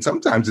talks, and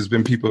sometimes it's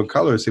been people of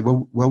color say,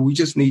 well, we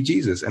just need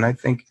Jesus. And I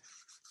think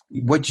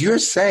what you're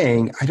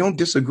saying, I don't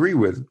disagree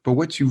with, but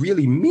what you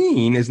really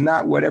mean is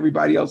not what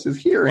everybody else is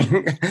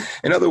hearing.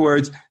 In other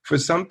words, for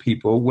some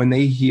people, when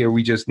they hear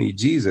we just need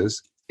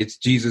Jesus, it's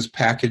Jesus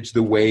packaged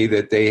the way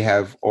that they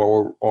have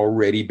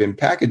already been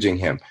packaging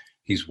him.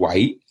 He's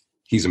white,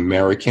 he's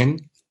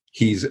American,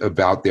 he's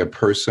about their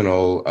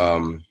personal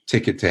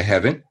ticket to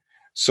heaven.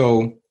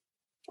 So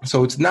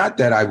it's not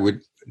that I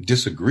would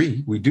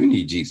disagree. We do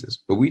need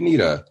Jesus, but we need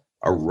a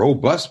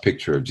robust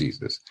picture of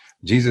Jesus.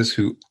 Jesus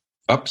who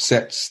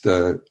upsets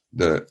the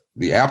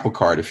apple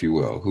cart, if you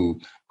will, who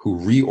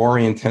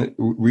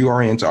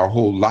reorients our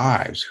whole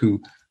lives,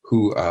 who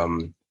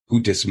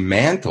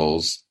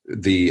dismantles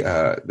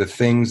the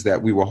things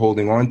that we were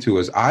holding on to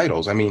as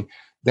idols. I mean,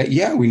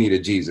 we need a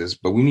Jesus,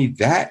 but we need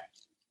that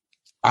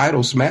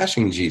idol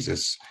smashing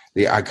Jesus,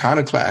 the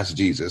iconoclast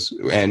Jesus,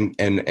 and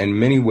in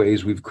many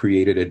ways we've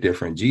created a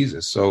different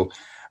Jesus. So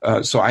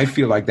I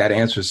feel like that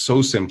answer is so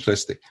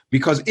simplistic,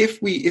 because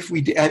if we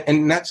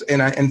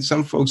and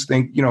some folks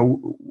think,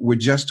 we're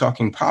just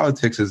talking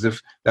politics as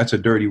if that's a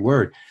dirty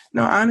word.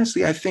 No,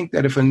 honestly, I think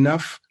that if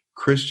enough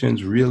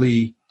Christians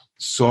really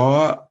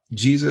saw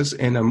Jesus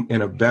in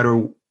a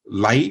better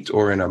light,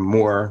 or in a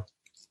more,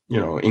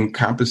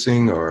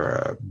 encompassing or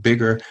a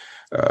bigger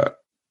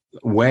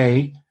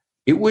way,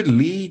 it would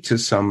lead to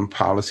some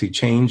policy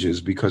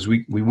changes, because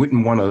we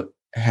wouldn't want to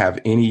have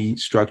any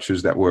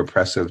structures that were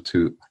oppressive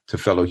to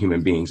fellow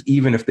human beings,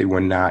 even if they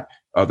were not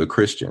other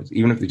Christians,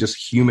 even if they're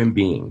just human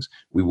beings.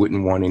 We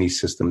wouldn't want any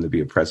system to be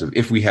oppressive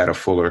if we had a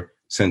fuller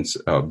sense,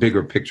 a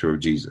bigger picture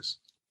of Jesus.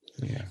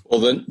 Yeah. Well,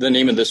 the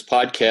name of this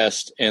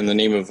podcast and the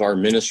name of our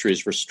ministry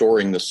is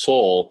Restoring the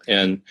Soul.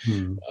 And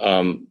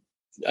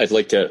I'd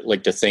like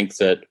to think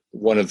that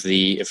one of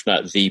the, if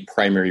not the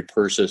primary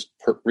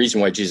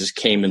reason why Jesus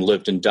came and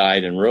lived and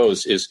died and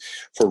rose is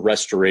for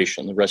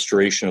restoration, the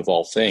restoration of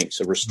all things,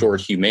 a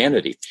restored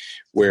humanity,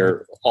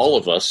 where all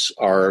of us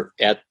are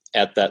at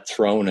that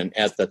throne and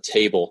at that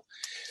table.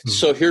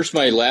 So here's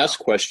my last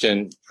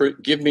question.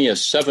 Give me a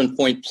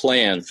 7-point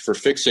plan for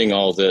fixing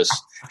all this.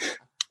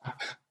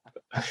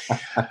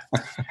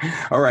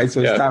 All right,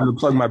 so it's time to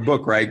plug my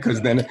book, right? Because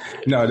then,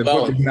 the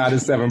book is not a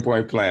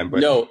 7-point plan.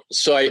 But no,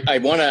 so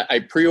I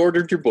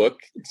pre-ordered your book.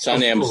 It's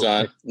on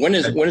Amazon. Cool. When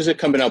is it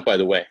coming out, by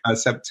the way?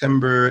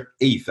 September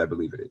 8th, I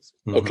believe it is.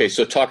 Mm-hmm. Okay,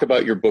 so talk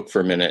about your book for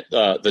a minute.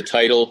 The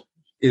title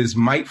is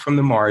Might from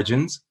the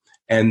Margins,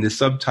 and the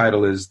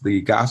subtitle is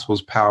The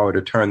Gospel's Power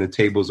to Turn the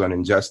Tables on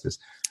Injustice.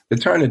 The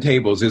turn the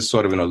tables is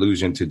sort of an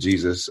allusion to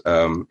Jesus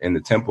in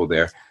the temple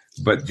there.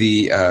 But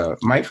the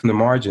Might from the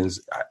Margins,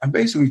 I'm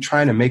basically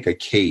trying to make a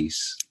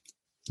case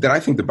that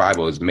I think the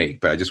Bible is make,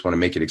 but I just want to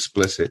make it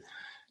explicit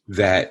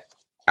that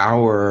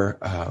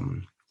the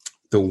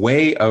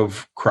way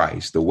of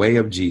Christ, the way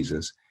of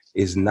Jesus,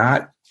 is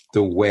not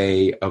the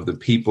way of the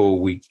people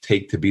we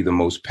take to be the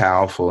most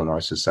powerful in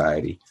our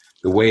society.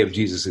 The way of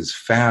Jesus is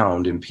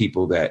found in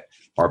people that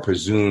are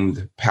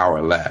presumed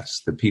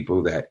powerless, the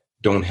people that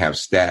don't have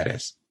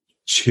status,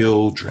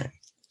 children,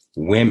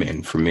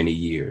 women for many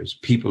years,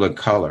 people of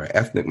color,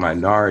 ethnic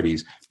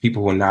minorities,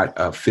 people who are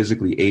not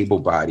physically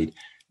able-bodied.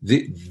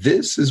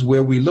 This is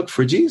where we look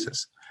for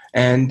Jesus.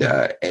 And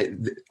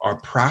our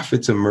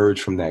prophets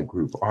emerge from that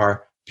group,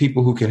 are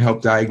people who can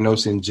help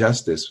diagnose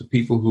injustice,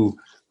 people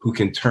who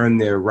can turn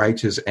their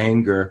righteous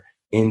anger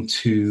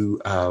into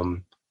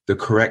the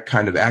correct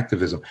kind of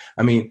activism.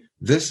 I mean,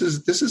 this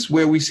is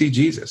where we see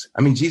Jesus.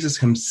 I mean, Jesus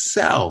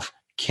himself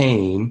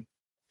came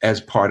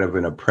as part of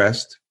an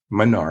oppressed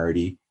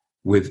minority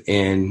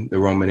within the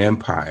Roman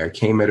Empire,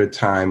 came at a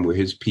time where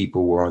his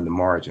people were on the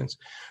margins.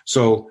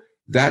 So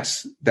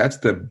that's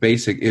the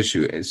basic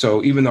issue. And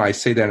so even though I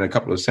say that in a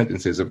couple of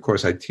sentences, of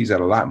course, I tease out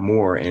a lot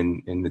more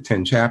in the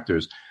 10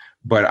 chapters,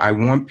 but I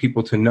want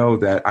people to know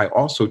that I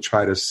also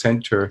try to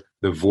center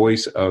the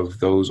voice of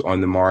those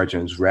on the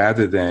margins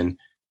rather than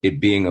it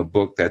being a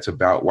book that's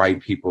about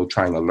white people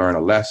trying to learn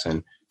a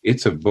lesson.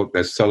 It's a book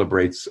that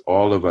celebrates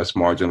all of us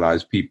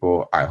marginalized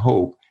people, I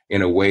hope,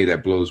 in a way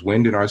that blows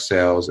wind in our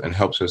sails and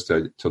helps us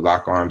to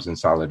lock arms in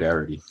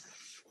solidarity.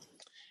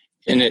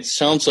 And it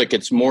sounds like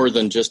it's more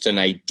than just an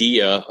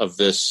idea of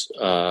this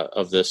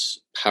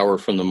power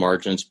from the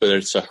margins, but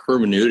it's a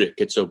hermeneutic.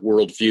 It's a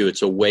worldview.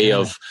 It's a way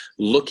of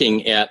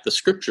looking at the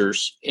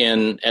scriptures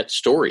and at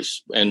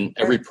stories. And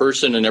every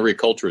person and every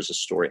culture is a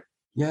story.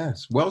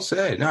 Yes, well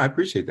said. No, I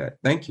appreciate that.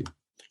 Thank you.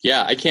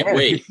 Yeah, I can't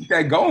wait. If you keep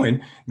that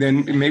going,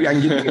 then maybe I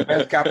can give you the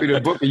best copy of the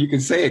book, and you can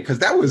say it,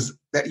 because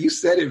you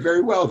said it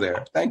very well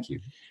there. Thank you.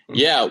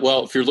 Yeah,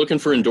 well, if you're looking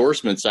for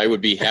endorsements, I would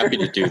be happy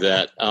to do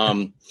that.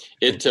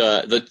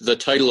 The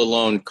title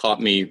alone caught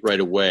me right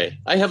away.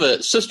 I have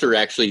a sister,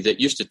 actually, that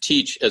used to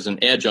teach as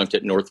an adjunct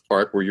at North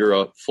Park, where you're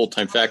a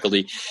full-time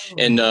faculty,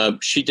 and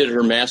she did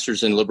her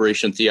master's in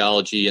liberation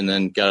theology and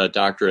then got a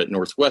doctorate at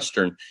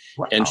Northwestern.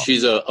 Wow. And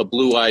she's a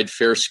blue-eyed,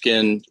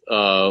 fair-skinned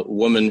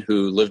woman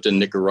who lived in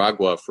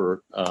Nicaragua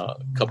for a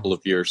couple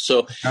of years.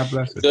 So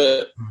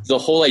the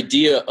whole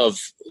idea of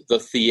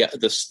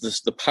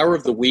the power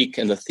of the week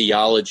and the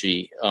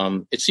theology,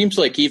 it seems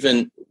like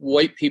even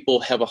white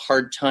people have a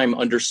hard time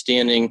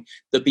understanding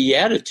the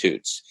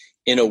Beatitudes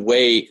in a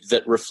way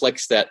that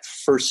reflects that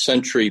first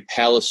century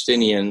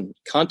Palestinian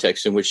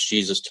context in which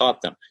Jesus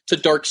taught them. To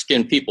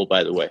dark-skinned people,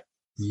 by the way.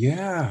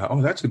 Yeah.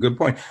 Oh, that's a good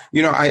point.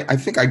 I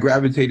think I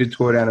gravitated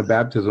toward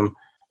Anabaptism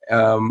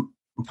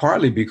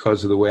partly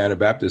because of the way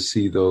Anabaptists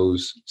see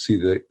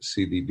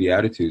the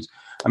Beatitudes.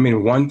 I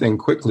mean, one thing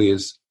quickly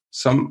is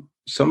some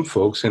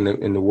folks in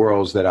the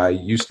worlds that I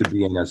used to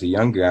be in as a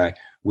young guy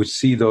would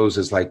see those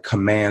as like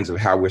commands of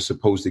how we're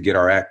supposed to get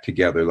our act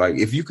together. Like,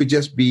 if you could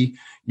just be,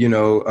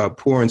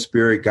 poor in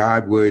spirit,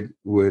 God would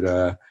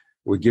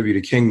give you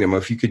the kingdom. Or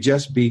if you could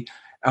just be,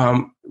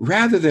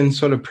 rather than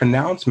sort of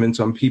pronouncements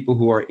on people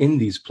who are in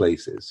these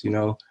places,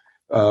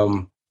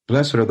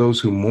 blessed are those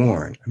who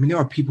mourn. I mean, there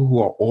are people who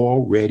are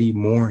already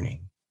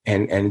mourning,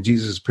 and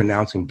Jesus is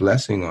pronouncing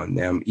blessing on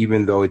them,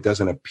 even though it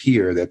doesn't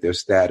appear that their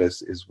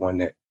status is one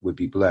that would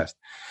be blessed.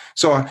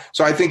 So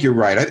I think you're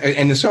right.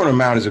 And the Sermon on the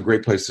Mount is a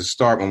great place to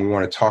start when we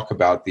want to talk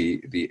about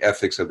the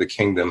ethics of the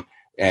kingdom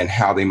and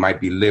how they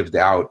might be lived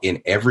out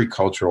in every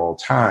culture all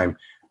time.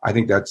 I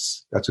think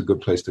that's a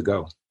good place to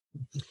go.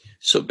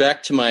 So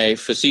back to my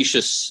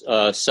facetious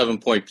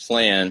 7-point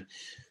plan.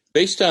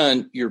 Based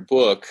on your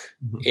book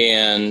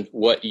and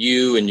what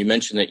you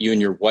mentioned that you and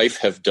your wife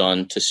have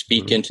done to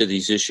speak into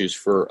these issues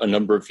for a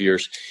number of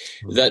years,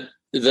 that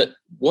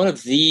one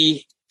of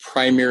the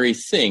primary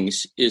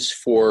things is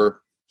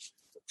for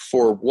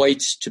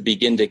whites to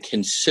begin to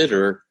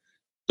consider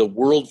the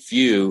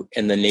worldview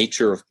and the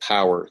nature of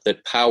power,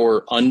 that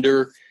power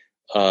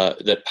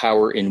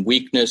in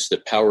weakness,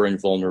 that power in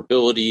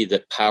vulnerability,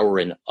 that power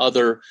in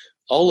other,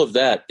 all of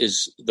that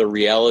is the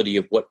reality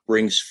of what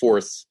brings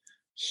forth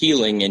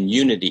healing and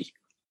unity.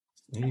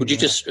 Amen. Would you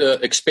just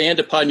expand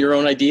upon your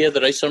own idea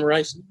that I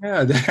summarized?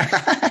 Yeah,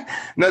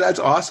 no, that's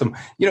awesome.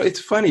 It's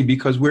funny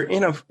because we're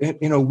in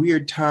a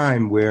weird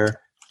time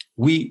where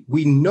we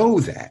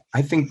know that.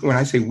 I think when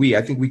I say we,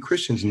 I think we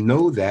Christians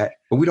know that,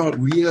 but we don't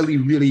really,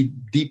 really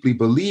deeply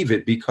believe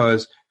it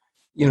because,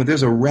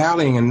 there's a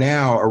rallying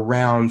now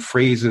around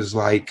phrases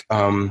like,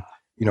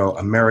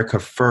 America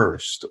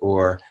first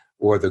or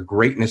the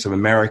greatness of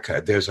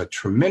America. There's a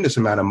tremendous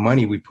amount of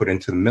money we put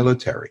into the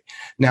military.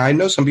 Now, I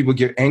know some people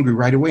get angry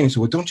right away and say,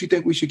 well, don't you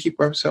think we should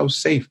keep ourselves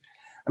safe?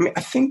 I mean,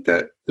 I think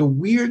that the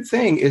weird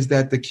thing is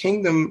that the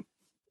kingdom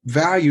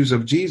values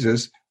of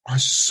Jesus are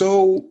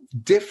so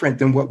different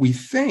than what we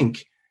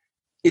think.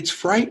 It's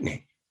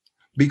frightening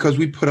because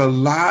we put a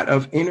lot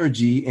of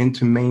energy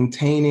into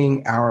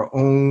maintaining our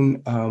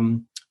own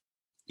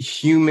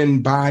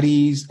human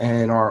bodies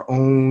and our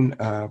own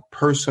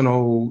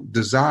personal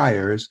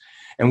desires.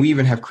 And we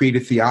even have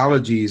created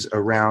theologies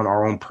around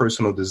our own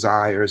personal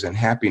desires and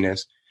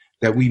happiness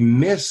that we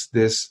miss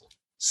this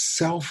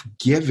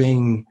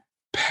self-giving,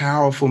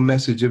 powerful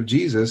message of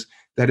Jesus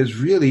that is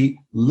really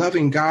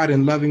loving God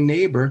and loving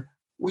neighbor,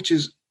 which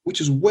is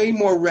way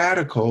more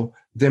radical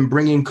than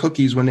bringing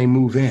cookies when they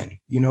move in.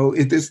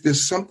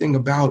 There's something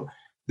about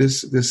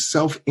this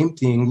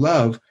self-emptying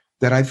love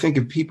that I think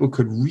if people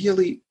could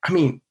really,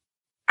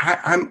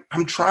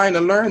 I'm trying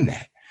to learn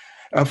that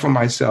for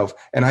myself.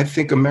 And I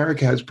think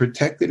America has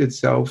protected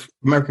itself.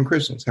 American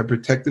Christians have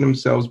protected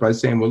themselves by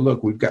saying, well,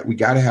 look, we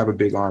got to have a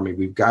big army.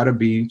 We've got to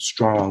be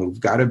strong. We've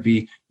got to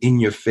be in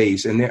your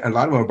face. And a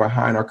lot of them are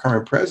behind our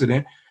current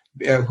president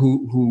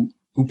who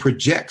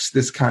projects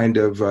this kind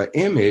of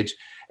image.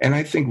 And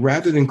I think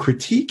rather than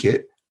critique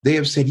it, they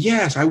have said,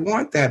 yes, I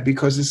want that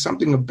because there's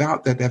something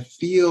about that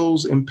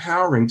feels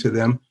empowering to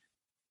them,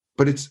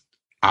 but it's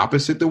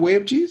opposite the way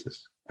of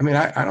Jesus. I mean,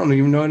 I don't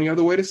even know any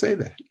other way to say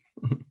that.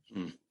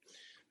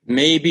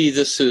 Maybe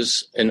this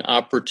is an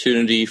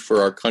opportunity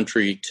for our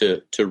country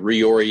to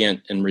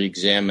reorient and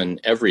reexamine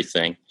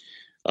everything.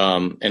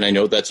 And I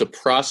know that's a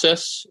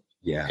process.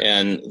 Yeah.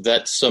 And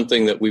that's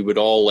something that we would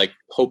all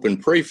hope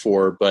and pray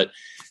for, but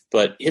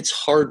it's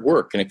hard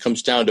work, and it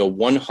comes down to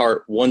one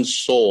heart, one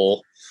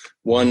soul,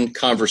 one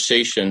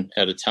conversation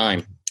at a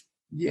time.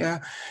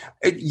 Yeah.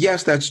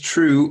 Yes, that's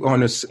true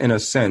in a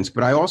sense.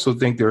 But I also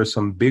think there are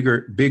some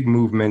big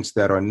movements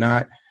that are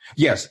not.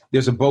 Yes,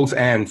 there's a both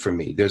and for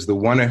me. There's the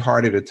one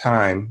heart at a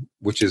time,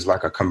 which is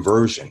like a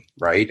conversion,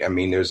 right? I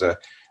mean,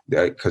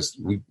 because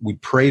we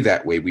pray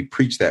that way, we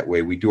preach that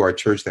way, we do our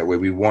church that way.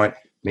 We want,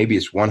 maybe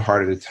it's one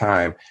heart at a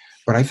time.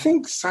 But I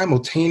think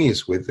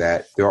simultaneous with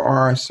that, there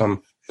are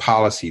some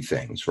policy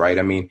things, right?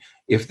 I mean,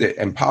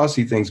 and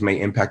policy things may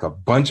impact a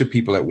bunch of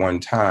people at one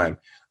time.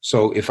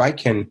 So if I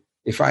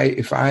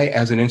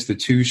as an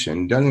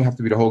institution, doesn't have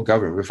to be the whole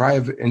government, but if I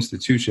have an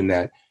institution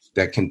that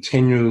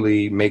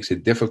continually makes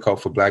it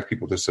difficult for Black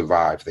people to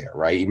survive there,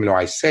 right? Even though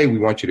I say we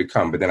want you to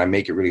come, but then I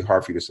make it really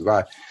hard for you to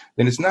survive,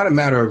 then it's not a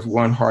matter of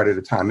one heart at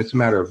a time. It's a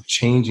matter of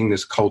changing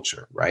this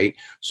culture, right?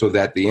 So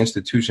that the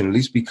institution at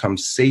least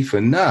becomes safe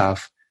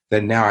enough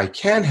that now I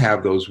can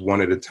have those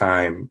one at a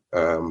time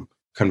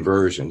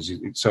conversions.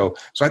 So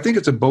I think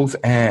it's a both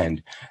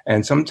and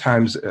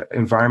sometimes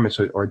environments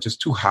are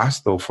just too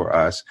hostile for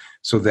us,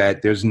 so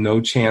that there's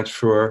no chance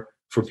for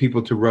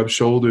people to rub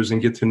shoulders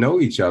and get to know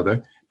each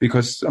other,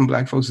 because some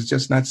Black folks, it's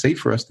just not safe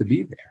for us to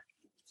be there.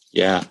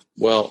 Yeah.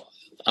 Well,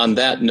 on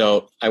that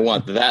note, I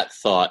want that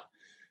thought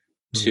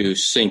to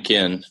sink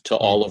in to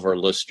all of our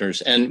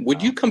listeners. And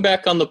would you come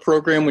back on the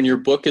program when your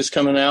book is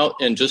coming out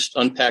and just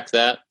unpack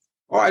that?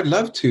 Oh, I'd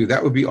love to.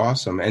 That would be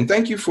awesome. And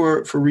thank you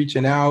for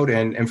reaching out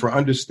and for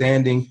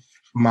understanding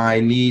my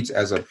needs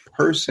as a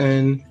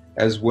person,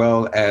 as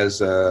well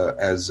as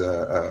a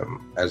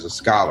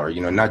scholar, you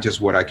know, not just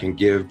what I can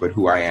give, but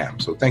who I am.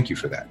 So thank you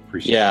for that.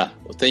 Appreciate it. Yeah.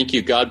 Well, thank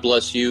you. God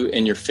bless you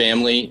and your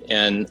family.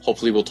 And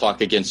hopefully we'll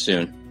talk again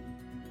soon.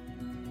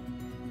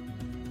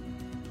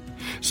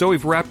 So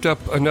we've wrapped up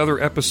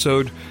another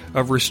episode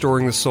of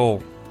Restoring the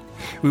Soul.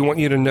 We want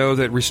you to know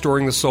that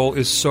Restoring the Soul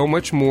is so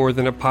much more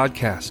than a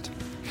podcast.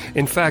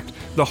 In fact,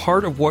 the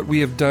heart of what we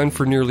have done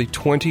for nearly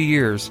 20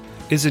 years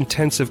is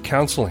intensive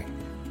counseling.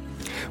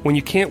 When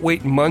you can't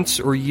wait months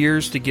or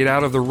years to get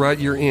out of the rut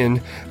you're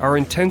in, our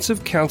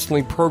intensive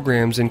counseling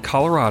programs in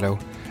Colorado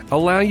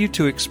allow you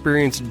to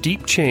experience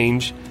deep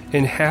change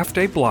in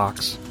half-day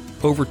blocks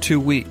over 2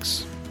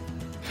 weeks.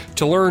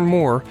 To learn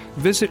more,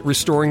 visit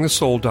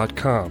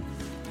restoringthesoul.com.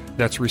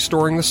 That's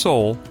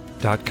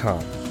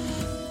restoringthesoul.com.